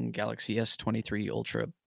Samsung Galaxy S23 Ultra."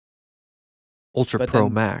 Ultra But Pro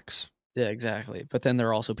then Max. yeah, exactly. But then there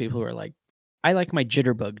are also people who are like, "I like my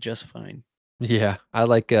Jitterbug just fine." Yeah. I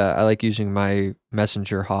like using my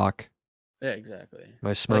Messenger Hawk, Yeah, exactly. my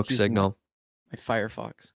I like smoke using my signal.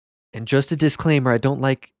 Firefox. And just a disclaimer, I don't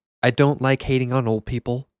like hating on old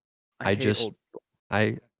people. I I hate just old people.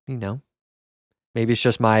 I you know, maybe it's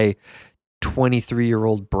just my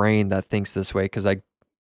 23-year-old brain that thinks this way because I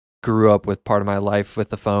grew up with part of my life with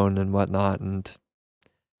the phone and whatnot and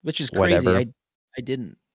Which is crazy. whatever. I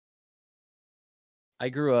didn't. I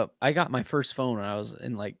grew up. I got my first phone when I was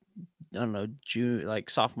in like I don't know June, like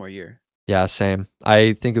sophomore year. Yeah, same.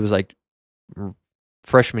 I think it was like r-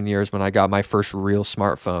 freshman years when I got my first real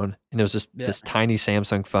smartphone, and it was just Yeah. this tiny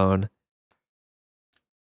Samsung phone.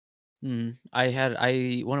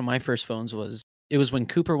 I one of my first phones was it was when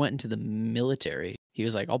Cooper went into the military. He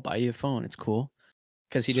was like, "I'll buy you a phone. It's cool."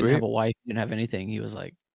 Because he didn't have Sweet. a wife, he didn't have anything. He was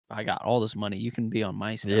like, "I got all this money. You can be on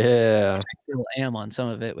my stuff." Yeah. Which I still am on some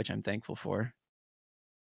of it, which I'm thankful for.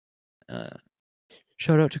 Uh,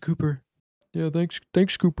 Shout out to Cooper. Yeah, thanks,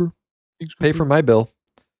 Cooper. Thanks, Pay for my bill.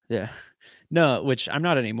 Yeah. No, which I'm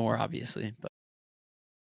not anymore, obviously, but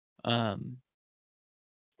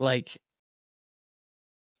like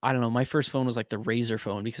I don't know, my first phone was like the Razor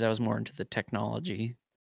phone because I was more into the technology.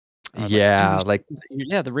 I was Yeah, like, dude,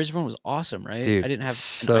 yeah, the Razor phone was awesome, right? I dude, didn't have an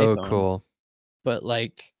so iPhone, cool. but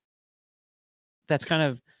like that's kind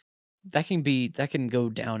of that can go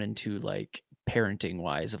down into like parenting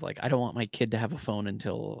wise of like I don't want my kid to have a phone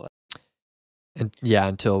until And yeah,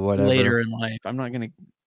 until whatever. later in life. I'm not gonna,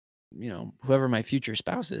 whoever my future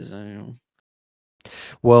spouse is,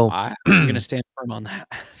 Well, I'm gonna stand firm on that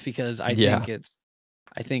because yeah,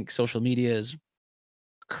 I think social media is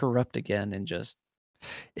corrupt again and just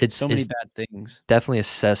it's so many it's bad things. definitely a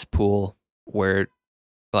cesspool where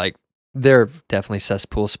like there are definitely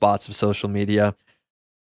cesspool spots of social media.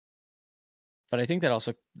 But I think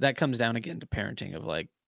that comes down again to parenting of like,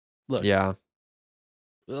 look, Yeah.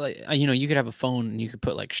 like you could have a phone and you could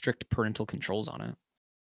put like strict parental controls on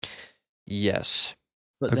it. Yes.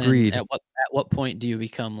 But Agreed. then at what point do you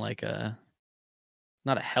become like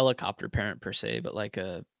not a helicopter parent per se, but like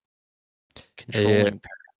a controlling parent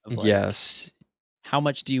of like Yes. how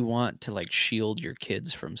much do you want to like shield your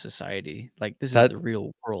kids from society? Like this is That the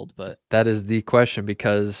real world, but that is the question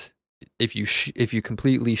because if you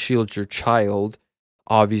completely shield your child,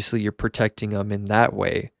 obviously you're protecting them in that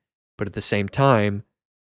way. But at the same time,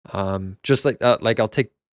 just like I'll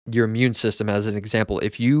take your immune system as an example.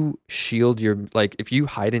 If you shield if you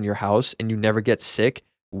hide in your house and you never get sick,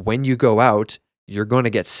 when you go out, you're going to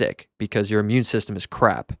get sick because your immune system is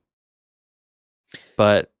crap.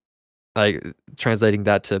 But like translating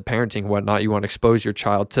that to parenting and whatnot, you want to expose your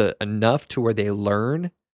child to enough to where they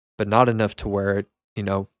learn, but not enough to where it,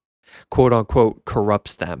 quote unquote,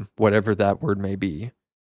 corrupts them, whatever that word may be.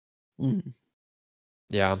 Mm.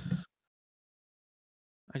 Yeah.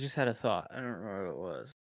 I just had a thought. I don't remember what it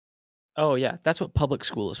was. Oh yeah, that's what public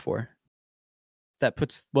school is for.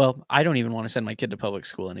 I don't even want to send my kid to public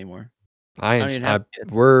school anymore. I don't even have a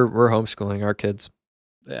kid. We're homeschooling our kids.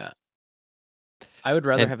 Yeah. I would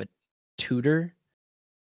rather have a tutor.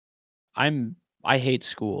 I hate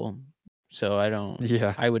school, so I don't.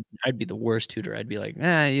 Yeah. I'd be the worst tutor. I'd be like,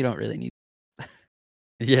 you don't really need.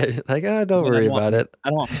 Yeah, like don't worry about it. I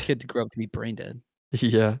don't want my kid to grow up to be brain dead.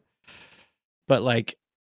 Yeah. But like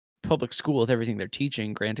public school with everything they're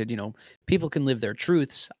teaching, granted, people can live their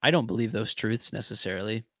truths. I don't believe those truths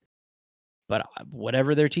necessarily. But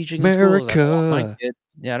whatever they're teaching in schools, I don't want my kid.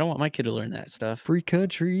 Yeah, I don't want my kid to learn that stuff. Free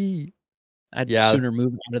country. I'd sooner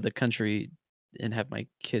move out of the country and have my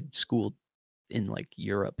kid schooled in like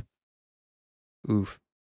Europe. Oof.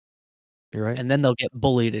 You're right. And then they'll get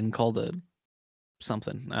bullied and called a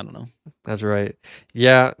something. I don't know. That's right.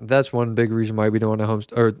 Yeah, that's one big reason why we don't want to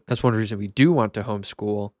homeschool, or that's one reason we do want to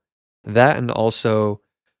homeschool. That, and also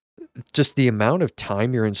just the amount of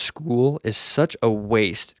time you're in school is such a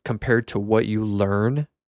waste compared to what you learn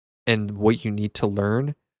and what you need to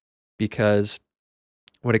learn, because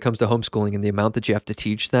when it comes to homeschooling and the amount that you have to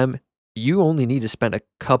teach them, you only need to spend a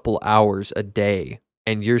couple hours a day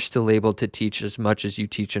and you're still able to teach as much as you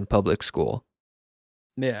teach in public school.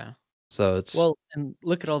 Yeah. So it's... Well, and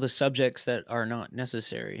look at all the subjects that are not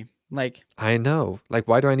necessary. Like... I know. Like,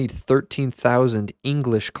 why do I need 13,000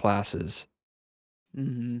 English classes?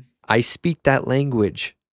 Mm-hmm. I speak that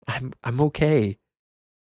language. I'm okay.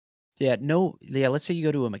 Yeah, let's say you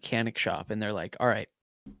go to a mechanic shop and they're like, all right,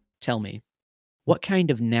 tell me, what kind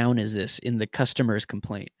of noun is this in the customer's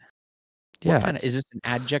complaint? Yeah. Is this an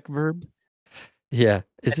adjective verb? Yeah.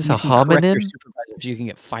 Is this a homonym? So you can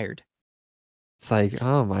get fired. It's like,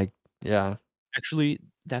 oh my, yeah. Actually,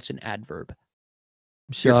 that's an adverb.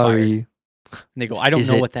 Sorry. And they go, I don't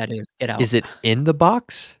know what that is. Get out. Is it in the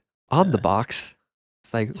box? On the box?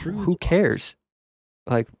 It's like, who cares?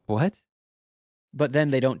 Like, what? But then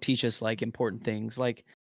they don't teach us like important things. Like,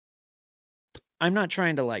 I'm not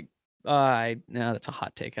trying to like, no, that's a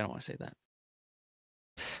hot take. I don't want to say that.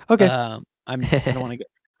 Okay. I don't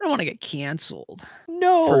want to get canceled.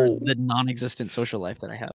 No. For the non-existent social life that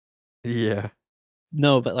I have. Yeah.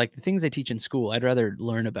 No, but like the things they teach in school, I'd rather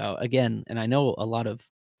learn about again. And I know a lot of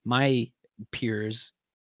my peers,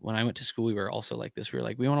 when I went to school, we were also like this. We were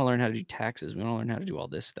like, we want to learn how to do taxes. We want to learn how to do all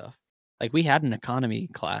this stuff. Like we had an economy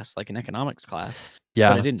class, like an economics class.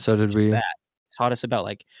 Yeah. But it didn't teach us that. It taught us about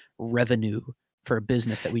like revenue for a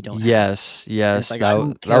business that we don't have. Yes. Like,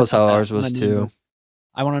 that was how ours was too.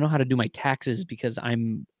 I want to know how to do my taxes because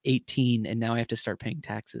I'm 18 and now I have to start paying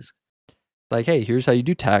taxes. Like, hey, here's how you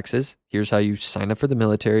do taxes. Here's how you sign up for the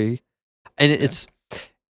military. And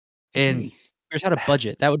here's how to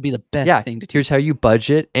budget. That would be the best thing to teach. Here's how you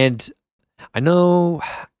budget. And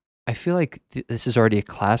I feel like this is already a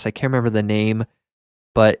class. I can't remember the name,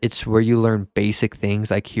 but it's where you learn basic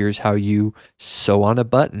things. Like, here's how you sew on a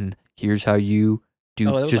button. Here's how you do.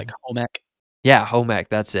 Oh, that was like home ec. Yeah, home ec.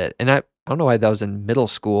 That's it. And I don't know why that was in middle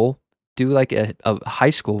school. Do like a high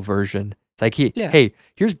school version. It's like, hey,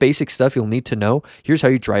 here's basic stuff you'll need to know. Here's how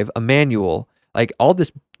you drive a manual. Like all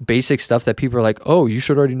this basic stuff that people are like, oh, you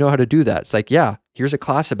should already know how to do that. It's like, yeah, here's a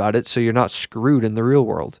class about it so you're not screwed in the real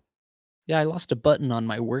world. Yeah, I lost a button on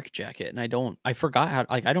my work jacket and I forgot how,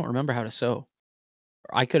 like, I don't remember how to sew.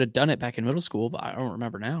 I could have done it back in middle school, but I don't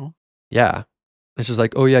remember now. Yeah. It's just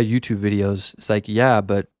like, oh yeah, YouTube videos. It's like, yeah,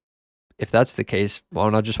 but if that's the case, why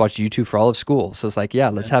don't I just watch YouTube for all of school? So it's like, yeah,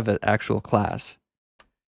 let's have an actual class.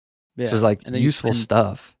 Yeah. So it's like useful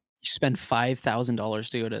stuff. You spend $5,000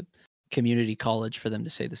 to go to community college for them to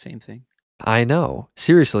say the same thing. I know.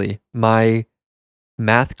 Seriously, my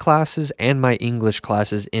math classes and my English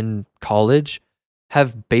classes in college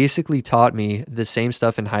have basically taught me the same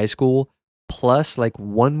stuff in high school, plus like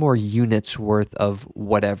one more unit's worth of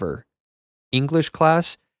whatever. English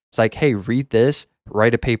class, it's like, hey, read this,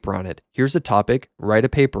 write a paper on it. Here's the topic, write a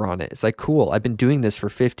paper on it. It's like, cool, I've been doing this for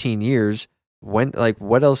 15 years.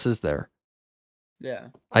 What else is there? Yeah.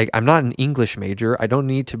 Like, I'm not an English major. I don't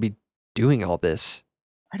need to be doing all this.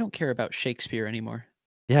 I don't care about Shakespeare anymore.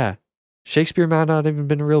 Yeah. Shakespeare might not have even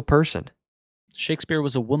been a real person. Shakespeare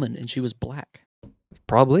was a woman and she was black.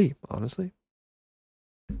 Probably, honestly.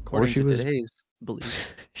 According to today's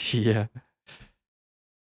belief. Yeah.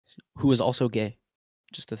 Who was also gay.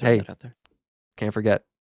 Just to throw Hey. that out there. Can't forget.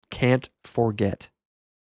 Can't forget.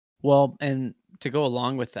 Well, and to go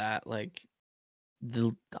along with that, like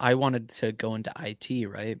I wanted to go into IT,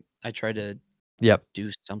 right? I tried to Yep. do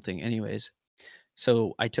something anyways.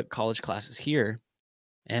 So I took college classes here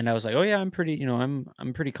and I was like, oh yeah, I'm pretty,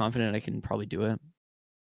 I'm pretty confident I can probably do it.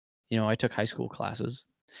 I took high school classes.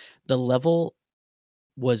 The level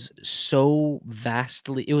was so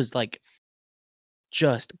vastly, it was like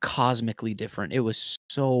just cosmically different. It was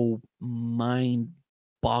so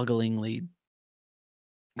mind-bogglingly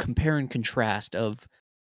compare and contrast of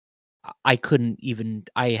I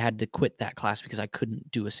had to quit that class because I couldn't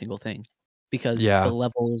do a single thing because Yeah. the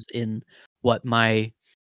levels in what my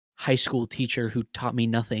high school teacher who taught me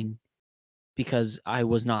nothing because I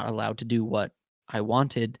was not allowed to do what I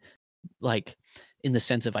wanted, like in the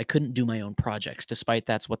sense of I couldn't do my own projects, despite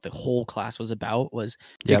that's what the whole class was about, was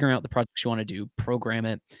Yep. figuring out the projects you want to do, program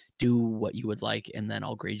it, do what you would like, and then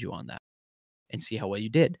I'll grade you on that and see how well you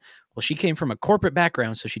did. Well, she came from a corporate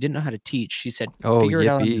background, so she didn't know how to teach. She said, Oh, figure it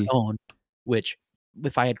out on your yippee. own, which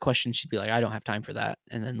if I had questions, she'd be like, I don't have time for that,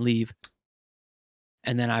 and then leave.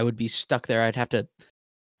 And then I would be stuck there. I'd have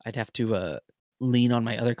to lean on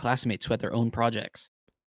my other classmates who had their own projects.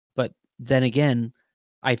 But then again,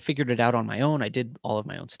 I figured it out on my own. I did all of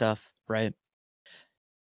my own stuff, right?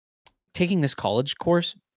 Taking this college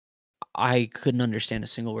course, I couldn't understand a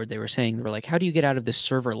single word they were saying. They were like, how do you get out of this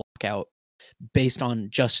server lockout based on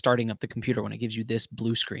just starting up the computer when it gives you this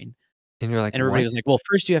blue screen? And you're like, And everybody what? was like, well,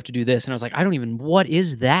 first you have to do this. And I was like, I don't even, what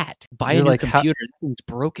is that? Buy You're a new like, computer. That thing's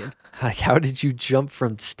broken. Like, how did you jump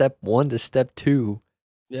from step 1 to step 2?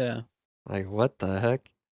 Yeah. Like, what the heck?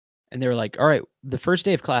 And they were like, all right, the first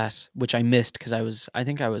day of class, which I missed because I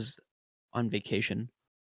think I was on vacation.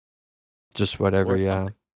 Just whatever, or yeah.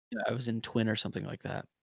 something. Yeah, I was in Twin or something like that.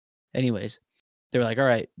 Anyways, they were like, all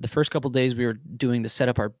right, the first couple days we were doing to set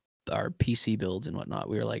up our PC builds and whatnot.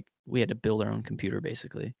 We were like, we had to build our own computer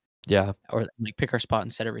basically, Yeah. or like pick our spot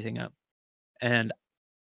and set everything up. And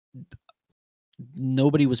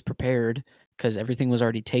nobody was prepared because everything was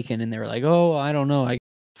already taken. And they were like, oh, I don't know, I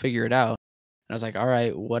figure it out. And I was like, all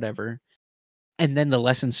right, whatever. And then the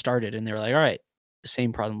lesson started, and they were like, all right, the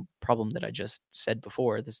same problem that I just said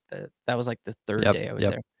before. That was like the third day I was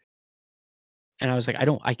there. And I was like,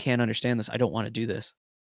 I can't understand this. I don't want to do this.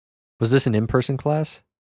 Was this an in-person class?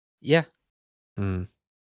 Yeah. Mm.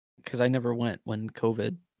 Because I never went when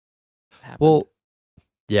COVID happened. Well,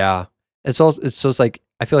 yeah. It's like,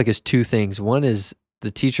 I feel like it's two things. One is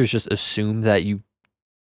the teachers just assume that you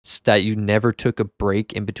never took a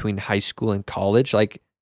break in between high school and college. Like,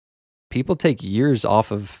 people take years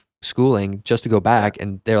off of schooling just to go back,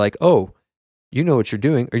 and they're like, oh, you know what you're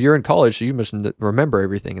doing, or you're in college, so you must remember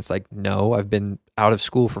everything. It's like, no, I've been out of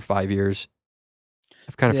school for 5 years.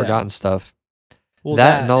 I've kind of forgotten stuff. Well,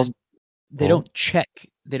 that and also, they don't check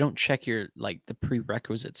your like the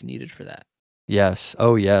prerequisites needed for that. Yes.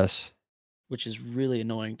 Oh, yes. Which is really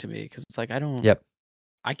annoying to me because it's like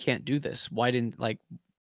I can't do this. Why didn't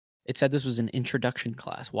it said this was an introduction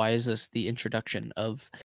class. Why is this the introduction of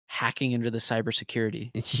hacking into the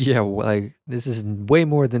cybersecurity? Yeah, like this is way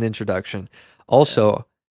more than introduction. Also,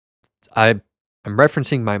 I'm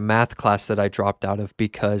referencing my math class that I dropped out of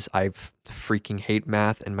because I freaking hate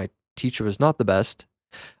math and my teacher was not the best.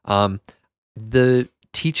 The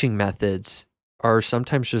teaching methods are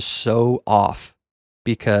sometimes just so off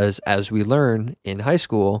because as we learn in high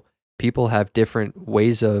school, people have different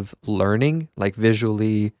ways of learning, like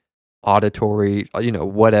visually, auditory,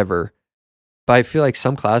 whatever. But I feel like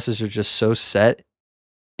some classes are just so set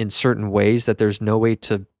in certain ways that there's no way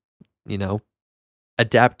to,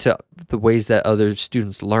 adapt to the ways that other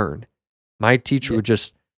students learn. My teacher would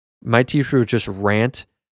just rant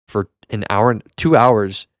for an hour, 2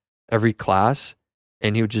 hours every class,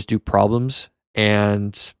 and he would just do problems,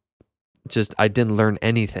 and just I didn't learn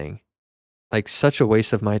anything. Like, such a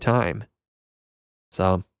waste of my time.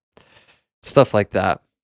 So, stuff like that.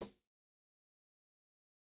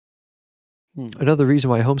 Another reason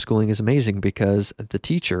why homeschooling is amazing, because the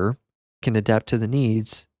teacher can adapt to the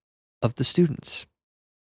needs of the students.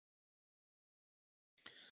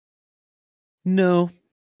 No,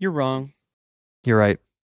 you're wrong. You're right.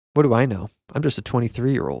 What do I know? I'm just a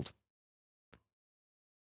 23-year-old.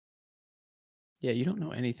 Yeah, you don't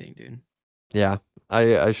know anything, dude. Yeah,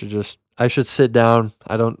 I should sit down.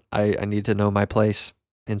 I need to know my place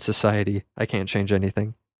in society. I can't change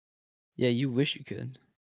anything. Yeah, you wish you could.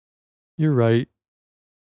 You're right.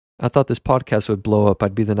 I thought this podcast would blow up.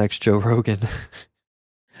 I'd be the next Joe Rogan.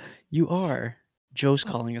 You are. Joe's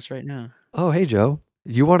calling us right now. Oh, hey, Joe.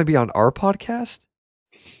 You want to be on our podcast?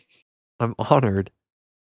 I'm honored.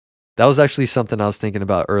 That was actually something I was thinking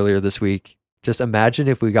about earlier this week. Just imagine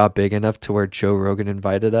if we got big enough to where Joe Rogan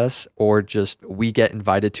invited us, or just we get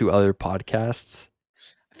invited to other podcasts.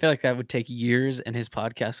 I feel like that would take years, and his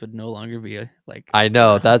podcast would no longer be I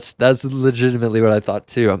know around. that's legitimately what I thought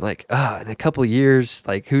too. I'm like, in a couple years,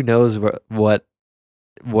 like who knows what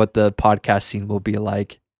the podcast scene will be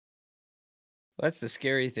like. That's the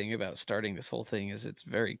scary thing about starting this whole thing is it's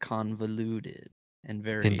very convoluted and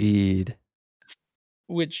very, Indeed.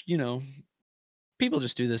 which, you know, people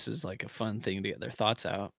just do this as like a fun thing to get their thoughts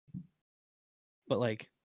out. But like,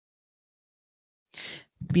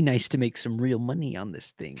 it'd be nice to make some real money on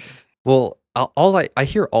this thing. Well, I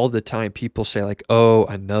hear all the time people say like, "Oh,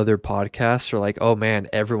 another podcast," or like, "Oh man,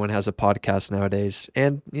 everyone has a podcast nowadays."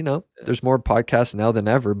 And, there's more podcasts now than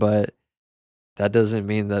ever, but that doesn't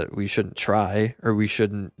mean that we shouldn't try or we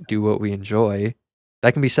shouldn't do what we enjoy.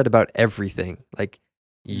 That can be said about everything, like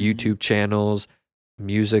YouTube channels,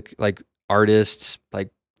 music, like artists, like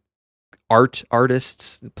art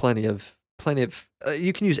artists, plenty of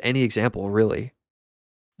you can use any example, really.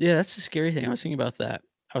 Yeah, that's the scary thing. I was thinking about that.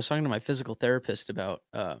 I was talking to my physical therapist about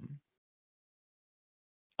oh,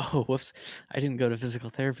 whoops. I didn't go to physical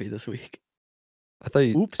therapy this week. I thought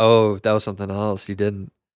you Oops. Oh, that was something else. You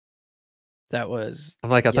didn't. That was I'm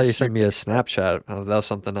like, I thought you sent me a yesterday. Snapchat. Oh, that was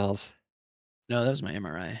something else. No, that was my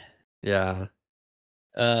MRI. Yeah.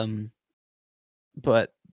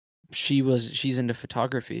 But she's into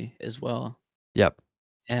photography as well. Yep.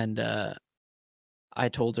 And I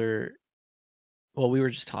told her, well, we were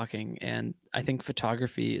just talking, and I think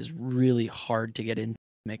photography is really hard to get in,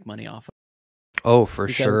 make money off of. Oh, for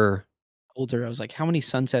Because sure. I told her, I was like, how many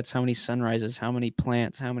sunsets, how many sunrises, how many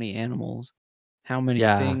plants, how many animals, how many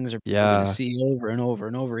Yeah. things are people going to Yeah. see over and over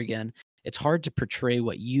and over again? It's hard to portray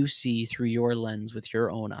what you see through your lens with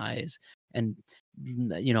your own eyes and,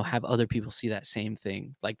 have other people see that same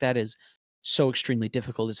thing. Like, that is so extremely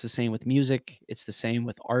difficult. It's the same with music. It's the same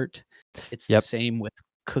with art. It's the Yep. same with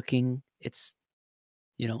cooking. It's,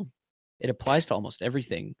 it applies to almost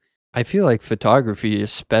everything. I feel like photography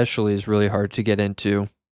especially is really hard to get into.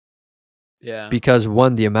 Yeah. Because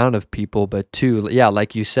one, the amount of people, but two, yeah,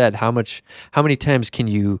 like you said, how many times can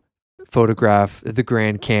you photograph the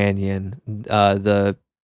Grand Canyon, the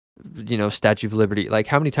Statue of Liberty? Like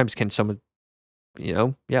how many times can someone,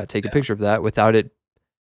 take a picture of that without it?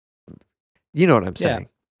 You know what I'm saying?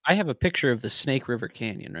 I have a picture of the Snake River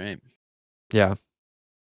Canyon, right? Yeah.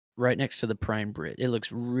 Right next to the Prime Brit. It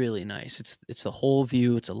looks really nice. It's the whole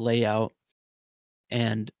view. It's a layout,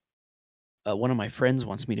 and one of my friends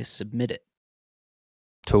wants me to submit it.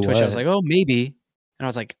 To To which I was what? like, "Oh, maybe," and I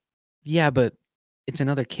was like, "Yeah, but it's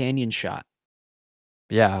another canyon shot.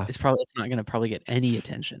 Yeah. It's not gonna probably get any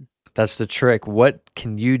attention." That's the trick. What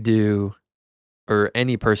can you do or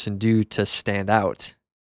any person do to stand out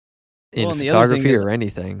in Well, and the other thing photography is, or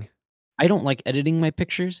anything? I don't like editing my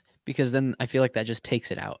pictures because then I feel like that just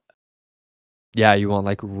takes it out. Yeah, you want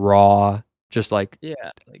like raw, just like Yeah,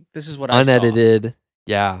 like this is what I saw. unedited.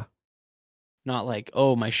 Yeah. Not like,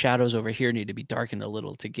 oh, my shadows over here need to be darkened a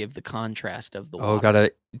little to give the contrast of the Oh, water.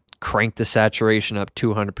 gotta crank the saturation up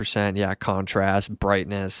 200%. Yeah, contrast,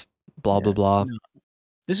 brightness, blah, blah, Yeah. blah. No.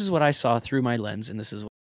 This is what I saw through my lens, and this is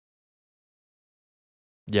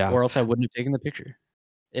Yeah, or else I wouldn't have taken the picture.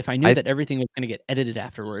 If I knew I that everything was gonna get edited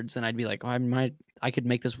afterwards, then I'd be like, "Oh, I could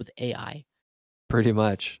make this with AI." pretty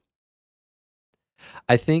much.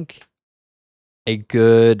 I think a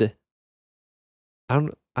good, I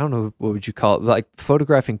don't know what would you call it, like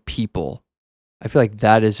photographing people. I feel like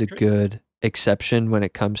that is a Sure. good exception when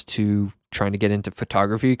it comes to trying to get into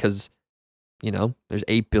photography because, there's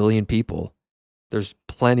 8 billion people. There's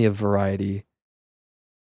plenty of variety.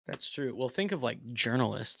 That's true. Well, think of, like,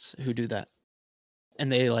 journalists who do that,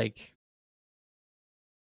 and they, like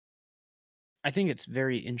I think it's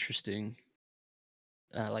very interesting,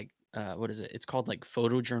 what is it? It's called, like,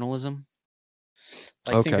 photojournalism.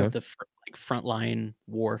 Like, think Okay. of the frontline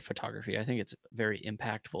war photography. I think it's very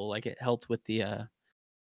impactful. Like, it helped with the,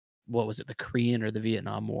 what was it? The Korean or the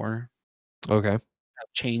Vietnam War. Okay.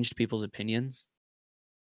 Have changed people's opinions.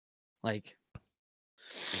 Like,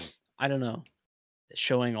 I don't know,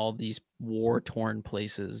 showing all these war-torn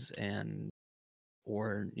places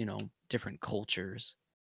or, different cultures.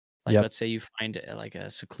 Like, Yep. let's say you find, like, a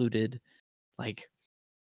secluded, like,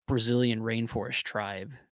 Brazilian rainforest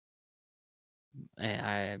tribe.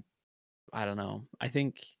 I don't know. I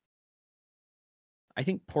think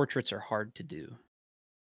portraits are hard to do.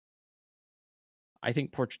 I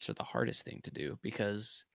think portraits are the hardest thing to do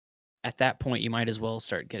because at that point you might as well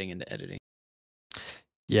start getting into editing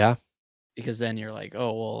Yeah. because then you're like,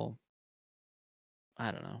 "Oh, well,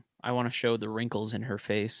 I don't know. I want to show the wrinkles in her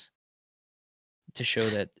face." to show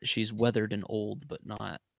that she's weathered and old, but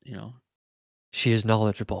not, She is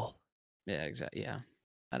knowledgeable. Yeah, exactly. Yeah,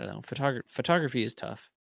 I don't know. Photography is tough.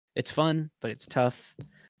 It's fun, but it's tough.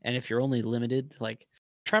 And if you're only limited, like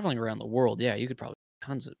traveling around the world, yeah, you could probably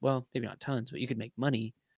maybe not tons, but you could make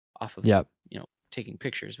money off of Yep. taking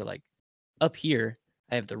pictures. But like up here,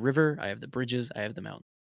 I have the river, I have the bridges, I have the mountain.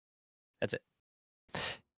 That's it.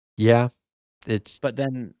 Yeah. But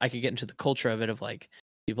then I could get into the culture of it of like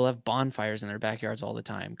people have bonfires in their backyards all the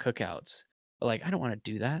time, cookouts. But like I don't want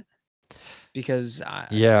to do that because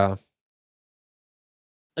Yeah.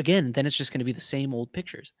 again, then it's just going to be the same old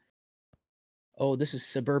pictures. Oh, this is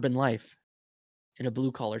suburban life in a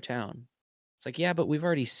blue collar town. It's like, yeah, but we've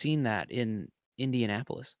already seen that in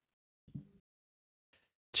Indianapolis.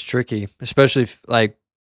 It's tricky, especially if, like,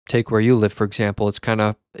 take where you live, for example. It's kind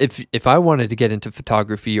of, if I wanted to get into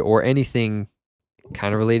photography or anything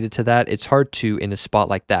kind of related to that, it's hard to in a spot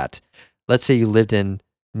like that. Let's say you lived in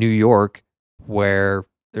New York, where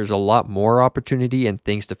there's a lot more opportunity and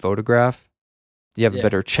things to photograph. You have a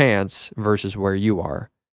better chance versus where you are.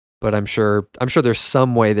 But I'm sure there's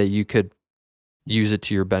some way that you could use it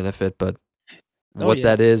to your benefit, but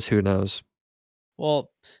that is, who knows?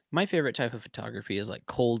 Well, my favorite type of photography is like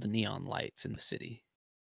cold neon lights in the city.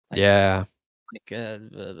 Like, yeah. Like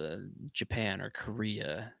Japan or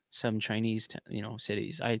Korea, some Chinese,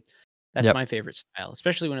 cities. That's my favorite style,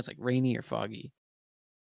 especially when it's like rainy or foggy.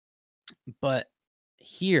 But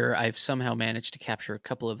here, I've somehow managed to capture a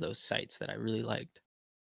couple of those sites that I really liked.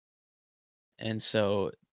 And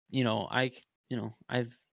so,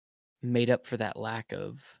 I've made up for that lack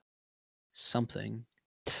of something.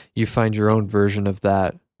 You find your own version of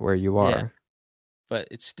that where you are. Yeah. But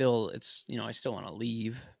I still want to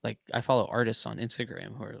leave. Like I follow artists on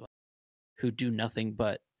Instagram who do nothing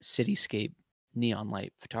but cityscape neon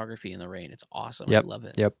light photography in the rain. It's awesome. Yep. I love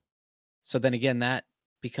it. Yep. So then again, that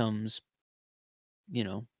becomes,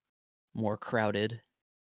 more crowded.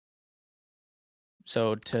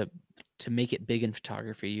 So to make it big in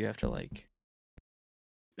photography, you have to like,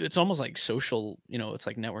 it's almost like social, it's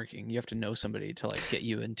like networking. You have to know somebody to like get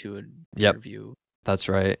you into an interview. That's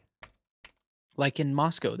right. Like in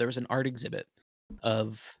Moscow, there was an art exhibit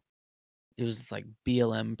of, it was like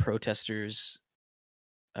BLM protesters.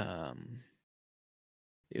 It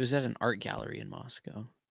was at an art gallery in Moscow.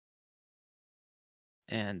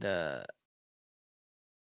 And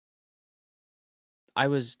I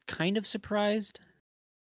was kind of surprised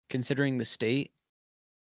considering the state.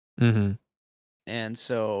 Mm-hmm. And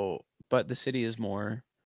so, but the city is more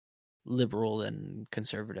liberal than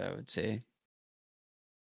conservative, I would say.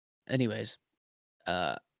 Anyways,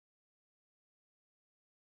 I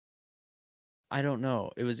don't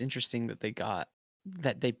know. It was interesting that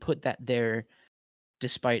they put that there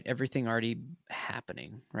despite everything already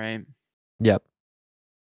happening, right? Yep.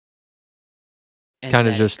 And kind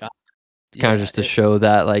of just to show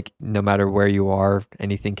that, like, no matter where you are,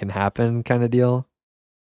 anything can happen, kind of deal.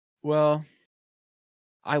 Well,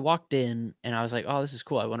 I walked in and I was like, oh, this is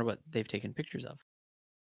cool. I wonder what they've taken pictures of.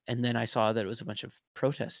 And then I saw that it was a bunch of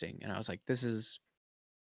protesting. And I was like, it's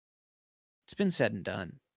been said and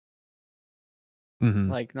done.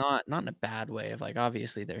 Mm-hmm. Like, not in a bad way of like,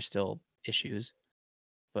 obviously there's still issues,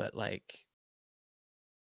 but like,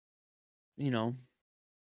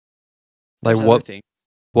 like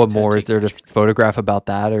what more is there to photograph about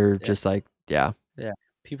that, or just like, yeah,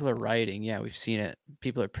 people are rioting. Yeah, we've seen it.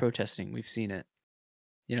 People are protesting. We've seen it.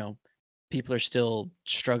 People are still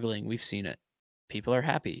struggling. We've seen it. People are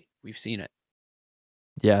happy. We've seen it.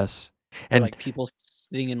 Yes. And like people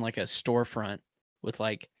sitting in like a storefront with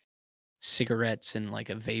like cigarettes and like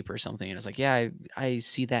a vape or something. And it's like, yeah, I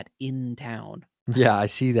see that in town. Yeah, I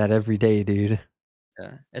see that every day, dude.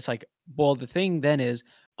 Yeah. It's like, well, the thing then is,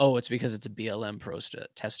 oh, it's because it's a BLM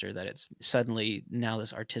protester that it's suddenly now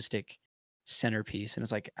this artistic centerpiece. And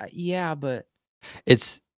it's like, yeah, but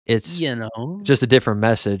it's just a different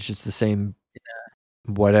message. It's the same,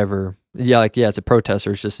 whatever. Yeah, it's a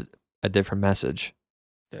protester. It's just a different message.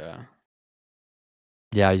 Yeah.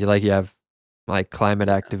 Yeah, you have like climate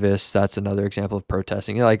activists. That's another example of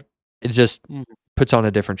protesting. Like, it just puts on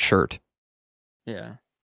a different shirt. Yeah.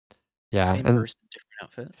 Yeah. Same person, different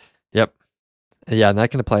outfit. Yep. Yeah, and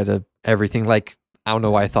that can apply to everything. Like, I don't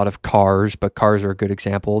know why I thought of cars, but cars are a good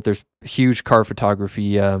example. There's huge car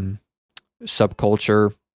photography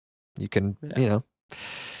subculture. You can,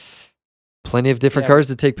 plenty of different cars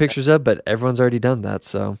to take pictures of, but everyone's already done that,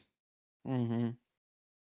 so. Mm-hmm.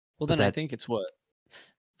 Well, then I think it's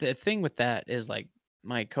the thing with that is like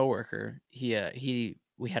my coworker, we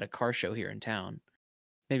had a car show here in town.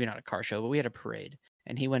 Maybe not a car show, but we had a parade.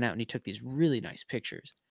 And he went out and he took these really nice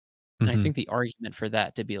pictures. And I Mhm. think the argument for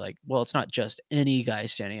that to be like, well, it's not just any guy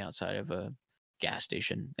standing outside of a gas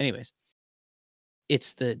station. Anyways,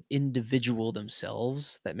 it's the individual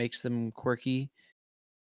themselves that makes them quirky.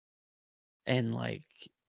 And like,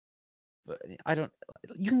 I don't,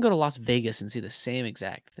 you can go to Las Vegas and see the same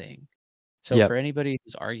exact thing. So Yep. for anybody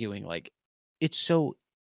who's arguing, like, it's so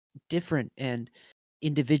different and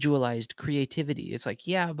individualized creativity, it's like,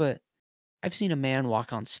 yeah, but I've seen a man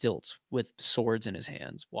walk on stilts with swords in his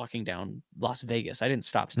hands walking down Las Vegas. I didn't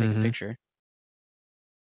stop to take a Mhm. picture.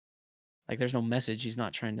 Like, there's no message. He's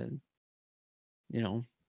not trying to, you know.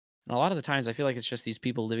 And a lot of the times, I feel like it's just these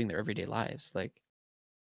people living their everyday lives. Like,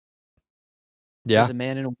 there's Yeah. a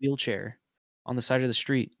man in a wheelchair on the side of the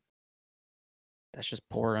street. That's just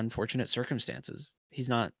poor, unfortunate circumstances. He's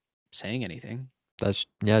not saying anything. That's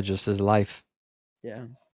just his life. Yeah.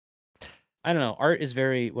 I don't know. Art is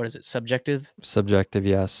very, what is it, subjective? Subjective,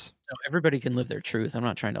 yes. So everybody can live their truth. I'm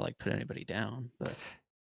not trying to like put anybody down, but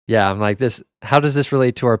Yeah, I'm like this. How does this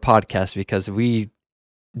relate to our podcast? Because we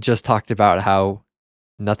just talked about how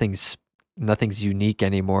nothing's unique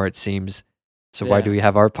anymore, it seems. So why do yeah. we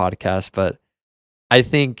have our podcast? But I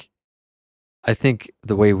think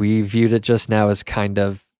the way we viewed it just now is kind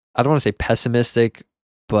of, I don't want to say pessimistic,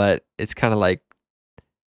 but it's kind of like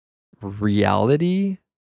reality.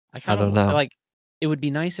 I I kind don't of know. like it would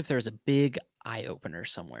be nice if there was a big eye opener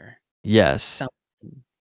somewhere. Yes. Something.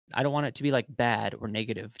 I don't want it to be like bad or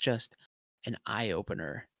negative, just an eye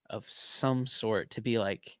opener of some sort to be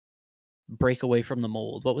like break away from the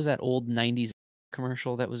mold. What was that old 90s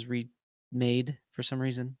commercial that was remade for some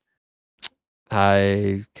reason?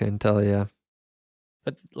 I couldn't tell you.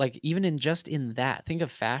 But like even in just in that, think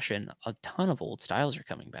of fashion, a ton of old styles are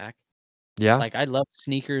coming back. Yeah. Like I love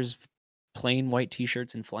sneakers, plain white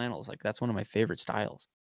t-shirts and flannels. Like that's one of my favorite styles.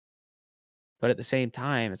 But at the same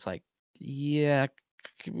time, it's like, yeah,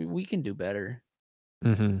 we can do better.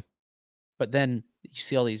 Mm-hmm. But then you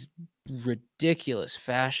see all these ridiculous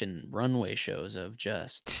fashion runway shows of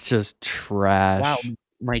just, It's just wow, trash.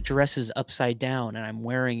 my dress is upside down and I'm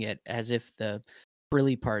wearing it as if the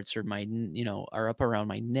frilly parts are are up around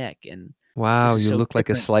my neck. And Wow, this is you so look like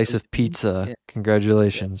a different. slice So of pizza. yeah,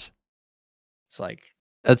 Congratulations. it's like,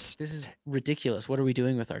 That's this is ridiculous. What are we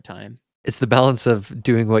doing with our time? it's the balance of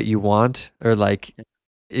doing what you want or like Yeah.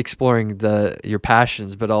 exploring your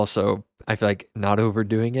passions, but also I feel like not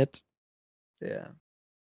overdoing it. Yeah.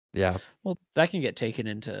 Yeah, Well, that can get taken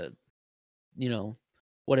into,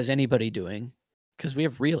 what is anybody doing? Because we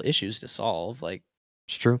have real issues to solve. Like,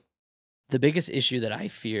 it's true. the biggest issue that I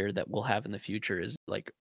fear that we'll have in the future is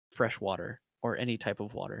like fresh water or any type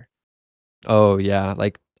of water. Oh yeah,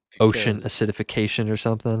 like ocean Because acidification or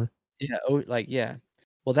something. yeah, yeah.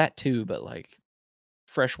 Well, that too, but like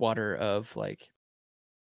fresh water of like,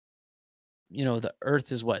 the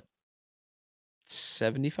earth is what,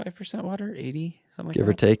 75% water, 80, something like Give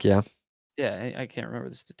or that. take, yeah. Yeah, I can't remember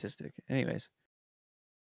the statistic. Anyways,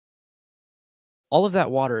 all of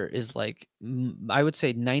that water is like, I would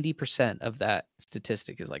say 90% of that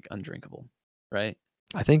statistic is like undrinkable, right?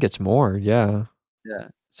 I think it's more, yeah. Yeah.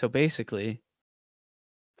 So basically,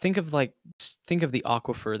 think of the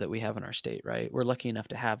aquifer that we have in our state, right? We're lucky enough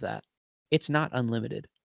to have that. It's not unlimited.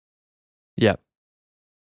 Yeah.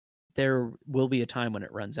 There will be a time when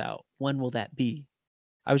it runs out. When will that be?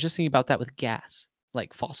 I was just thinking about that with gas,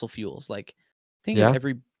 like fossil fuels. Like, think of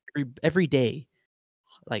Yeah. every day,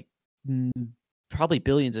 like probably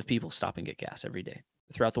billions of people stop and get gas every day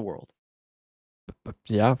throughout the world.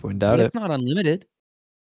 Yeah, wouldn't But doubt it's it. not unlimited.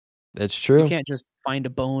 It's You true. can't just find a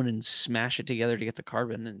bone and smash it together to get the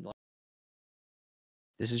carbon and like,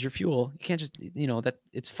 this is your fuel. You can't just, that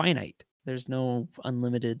it's finite. There's no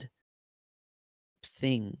unlimited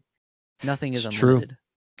thing. Nothing is It's true. unlimited.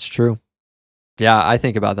 It's true. Yeah, I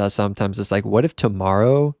think about that sometimes. It's like, what if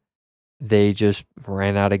tomorrow they just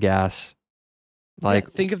ran out of gas? Like,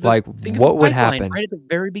 think of what the would pipeline happen? right at the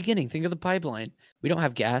very beginning. Think of the pipeline. We don't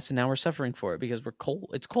have gas, and now we're suffering for it because we're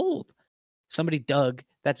cold. It's cold. Somebody dug.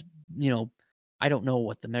 That's I don't know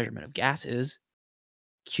what the measurement of gas is.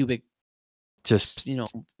 Cubic, Just cubic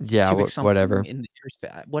something whatever. in the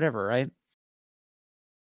airspace, whatever, right?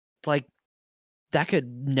 Like that could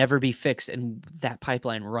never be fixed, and that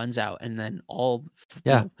pipeline runs out, and then all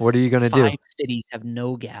Yeah, what are you gonna do? 5 cities have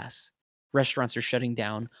no gas. Restaurants are shutting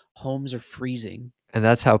down. Homes are freezing. And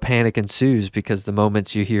that's how panic ensues, because the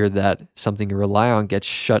moment you hear that something you rely on gets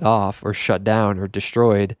shut off or shut down or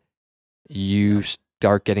destroyed, you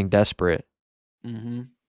start getting desperate. Mm-hmm.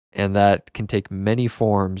 And that can take many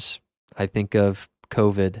forms. I think of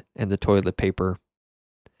COVID and the toilet paper, or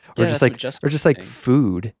Yeah, just that's what Justin like was saying.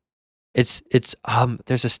 food. It's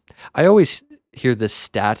there's this. I always hear this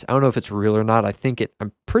stat. I don't know if it's real or not.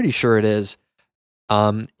 I'm pretty sure it is.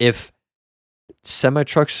 If semi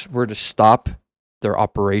trucks were to stop their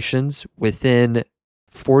operations within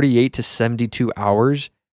 48 to 72 hours,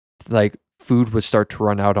 like food would start to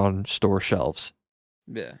run out on store shelves.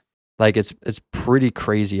 Yeah. Like it's pretty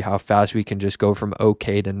crazy how fast we can just go from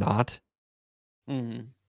okay to not. Mm-hmm.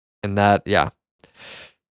 And that, yeah.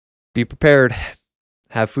 Be prepared.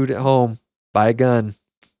 Have food at home. Buy a gun.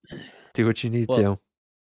 Do what you need to.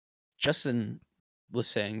 Justin was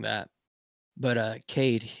saying that, but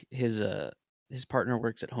Cade, his partner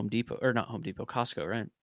works at Home Depot, or not Home Depot, Costco, right?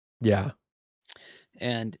 Yeah.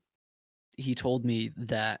 And he told me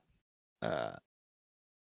that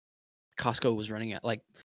Costco was running at like,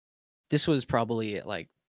 this was probably at like,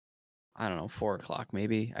 I don't know, 4:00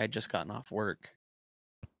 maybe. I had just gotten off work.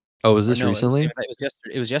 Oh, was Or this no, recently? it was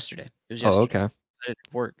yesterday. It was yesterday. It was Oh, yesterday. okay. I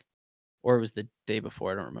didn't work, or it was the day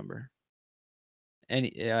before. I don't remember.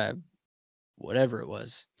 And whatever it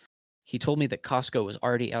was, he told me that Costco was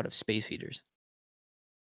already out of space heaters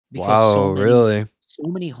because Wow, really? so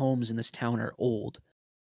many homes in this town are old.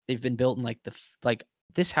 They've been built in like like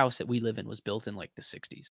this house that we live in was built in like the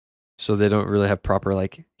 60s. So they don't really have proper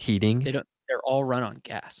like heating? They're all run on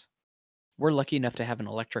gas. We're lucky enough to have an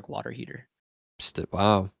electric water heater.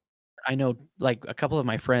 Wow. I know like a couple of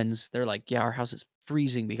my friends, they're like, yeah, our house is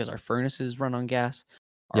freezing because our furnaces run on gas.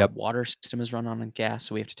 Our Yep. water system is run on gas,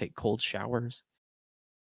 so we have to take cold showers.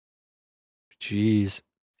 Jeez.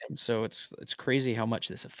 And so it's crazy how much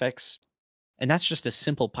this affects. And that's just a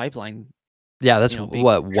simple pipeline. Yeah, that's being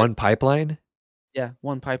what, one pipeline? Yeah,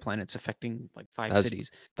 one pipeline. It's affecting like 5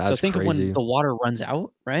 cities. So That's think of when crazy. the water runs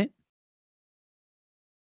out, right?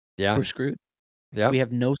 Yeah. We're screwed. Yeah. We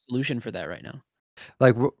have no solution for that right now.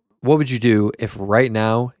 Like, what would you do if right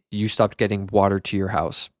now you stopped getting water to your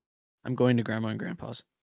house? I'm going to grandma and grandpa's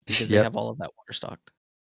because they Yep. have all of that water stocked.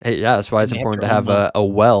 Hey, yeah, that's why it's And they have important to their own have well. a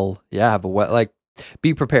well. Yeah, have a well. Like,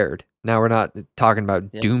 be prepared. Now we're not talking about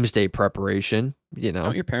Yeah. doomsday preparation. You know,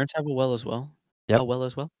 Don't your parents have a well as well? Yep. A well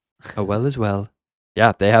as well? a well as well.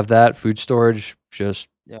 Yeah, they have that food storage. Just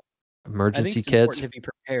Yeah. I think emergency it's kits. important to be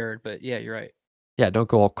prepared, but yeah, you're right. Yeah, don't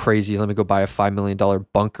go all crazy. Let me go buy a $5 million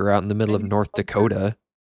bunker out in the middle of Maybe North bunker. Dakota.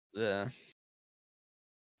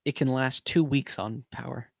 It can last 2 weeks on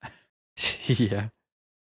power. Yeah.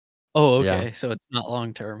 Oh, okay. Yeah. So it's not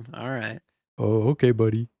long term. All right. Oh, okay,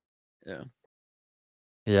 buddy. Yeah.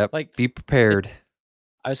 Yep. Like, Be prepared.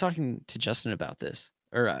 I was talking to Justin about this,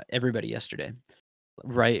 or everybody yesterday.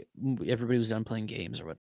 Right, everybody was done playing games or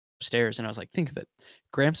what upstairs, and I was like, think of it.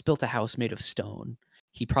 Gramps built a house made of stone.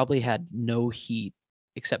 He probably had no heat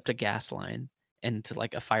except a gas line and to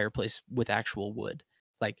like a fireplace with actual wood.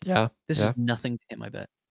 Like, Yeah. this Yeah. is nothing to him, I bet.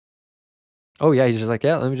 Oh, yeah. He's just like,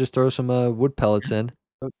 yeah, let me just throw some wood pellets in.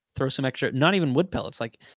 Throw some extra, not even wood pellets.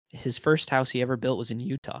 Like, his first house he ever built was in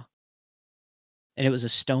Utah, and it was a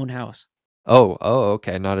stone house. Oh,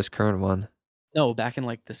 okay. Not his current one. No, back in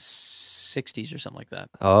like the 60s or something like that.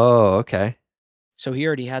 Oh, okay. So he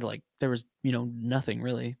already had like, there was, nothing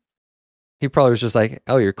really. He probably was just like,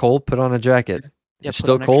 oh, you're cold? Put on a jacket. Yeah, You're put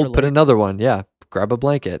still on extra cold? Put layers. another one. Yeah. Grab a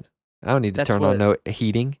blanket. I don't need to That's turn on what- no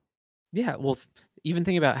heating. Yeah, well, even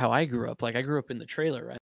think about how I grew up. Like, I grew up in the trailer,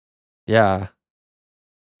 right? Yeah.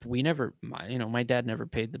 We never, my dad never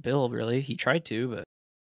paid the bill, really. He tried to, but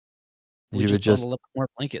we You would just just, bundled up more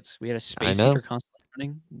blankets. We had a I space know. heater constantly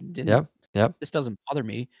running. Yep. This doesn't bother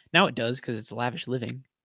me. Now it does because it's lavish living.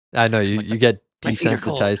 I know. It's You, like, you get my feet are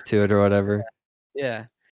cold. desensitized to it or whatever. Yeah.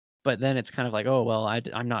 But then it's kind of like, oh, well,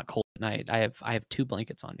 I'm not cold at night. I have 2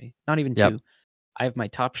 blankets on me. Not even Yep. 2. I have my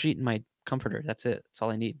top sheet and my comforter. That's it. That's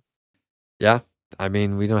all I need. Yeah. I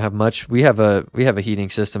mean, we don't have much. We have a heating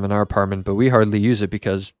system in our apartment, but we hardly use it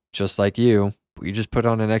because just like you, we just put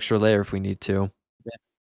on an extra layer if we need to. Yeah.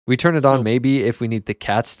 We turn it It's on no- maybe if we need the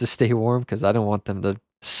cats to stay warm because I don't want them to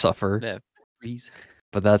suffer. Yeah, freeze.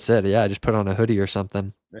 But that's it. Yeah, I just put on a hoodie or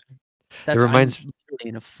something. That's reminds- I'm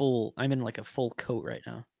literally I'm in like a full coat right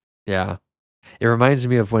now. Yeah. It reminds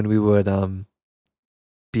me of when we would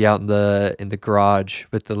be out in the garage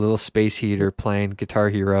with the little space heater playing Guitar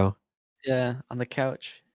Hero. Yeah, on the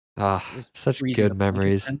couch. Ah, Just such freezing good a blanket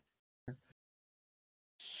memories. then.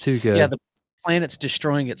 Too good. Yeah, the planet's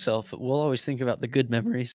destroying itself. But we'll always think about the good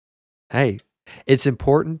memories. Hey, it's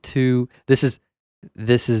important to this is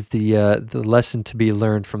the lesson to be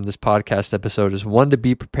learned from this podcast episode is 1, to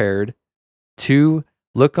be prepared, 2,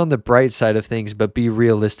 look on the bright side of things but be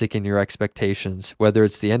realistic in your expectations, whether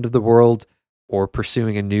it's the end of the world or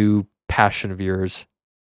pursuing a new passion of yours.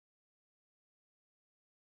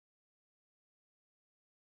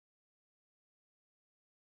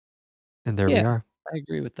 And there we Yeah. are. I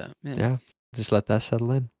agree with that. Yeah. Just let that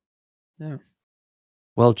settle in. Yeah.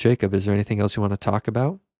 Well, Jacob, is there anything else you want to talk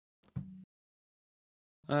about?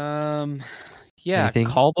 Yeah. Anything?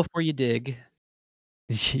 Call before you dig.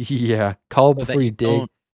 Yeah. Call So that before you dig.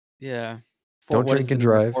 don't. Yeah. Don't What is drink and the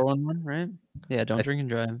number? drive. 411, right? Yeah. Don't I drink and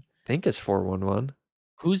drive. think it's 411.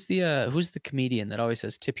 Who's the comedian that always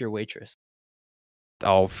says tip your waitress?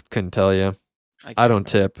 Oh, couldn't tell you. I can't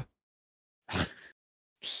don't remember. tip.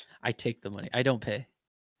 I take the money. I don't pay.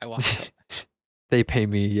 I walk out. They pay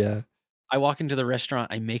me, yeah. I walk into the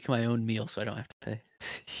restaurant. I make my own meal, so I don't have to pay.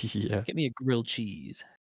 Yeah. Get me a grilled cheese.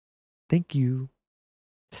 Thank you.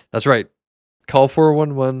 That's right. Call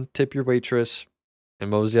 411, tip your waitress.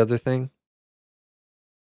 And what was the other thing?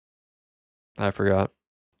 I forgot.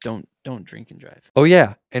 Don't drink and drive. Oh,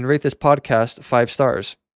 yeah. And rate this podcast 5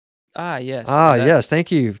 stars. Ah, yes. Yes.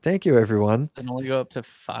 Thank you. Thank you, everyone. Does it only go up to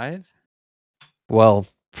 5? Well,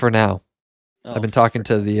 for now. Oh, I've been talking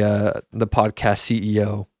to the podcast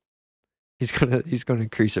CEO. He's gonna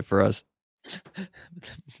increase it for us.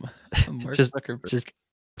 Mark just Zuckerberg. Just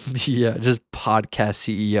podcast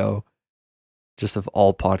CEO. Just of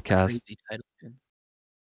all podcasts. Crazy title.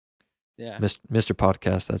 Yeah. Mr.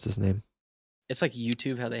 Podcast, that's his name. It's like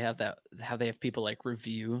YouTube, how they have people like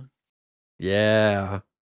review Yeah.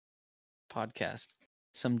 podcast.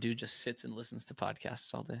 Some dude just sits and listens to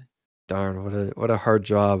podcasts all day. Darn, what a hard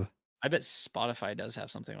job. I bet Spotify does have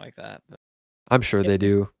something like that. But I'm sure they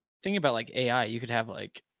do. thinking about like AI, you could have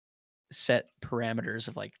like set parameters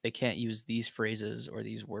of like they can't use these phrases or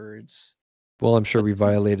these words. Well, I'm sure we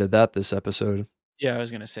violated that this episode. Yeah, I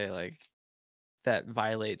was gonna say like that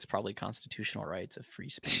violates probably constitutional rights of free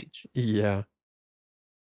speech. Yeah.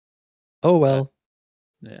 Oh well.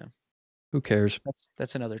 Yeah. Who cares?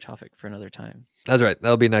 That's another topic for another time. That's right.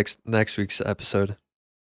 That'll be next week's episode.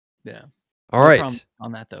 Yeah. All right.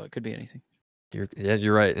 On that though, it could be anything.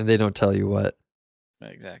 You're right, and they don't tell you what.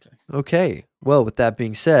 Exactly. Okay. Well, with that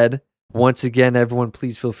being said, once again, everyone,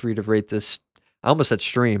 please feel free to rate this. I almost said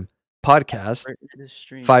stream podcast.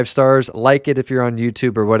 Stream. 5 stars. Like it if you're on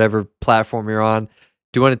YouTube or whatever platform you're on.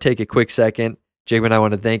 Do want to take a quick second. Jacob and I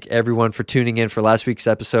want to thank everyone for tuning in for last week's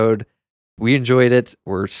episode. We enjoyed it.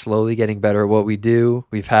 We're slowly getting better at what we do.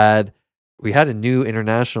 We had a new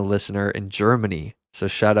international listener in Germany, so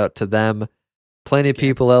shout out to them. Plenty of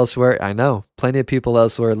people elsewhere. I know. Plenty of people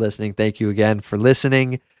elsewhere listening. Thank you again for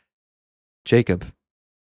listening. Jacob,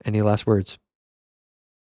 any last words?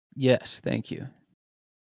 Yes, thank you.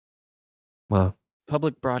 Wow.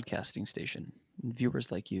 Public broadcasting station.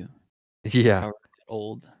 Viewers like you. Yeah.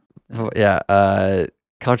 Old. Yeah.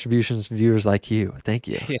 Contributions from viewers like you. Thank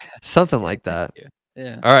you. Yeah. Something like that.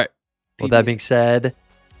 Yeah. All right. Well, PB. that being said,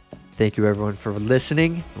 thank you everyone for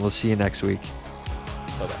listening. And we'll see you next week.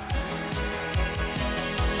 Bye-bye.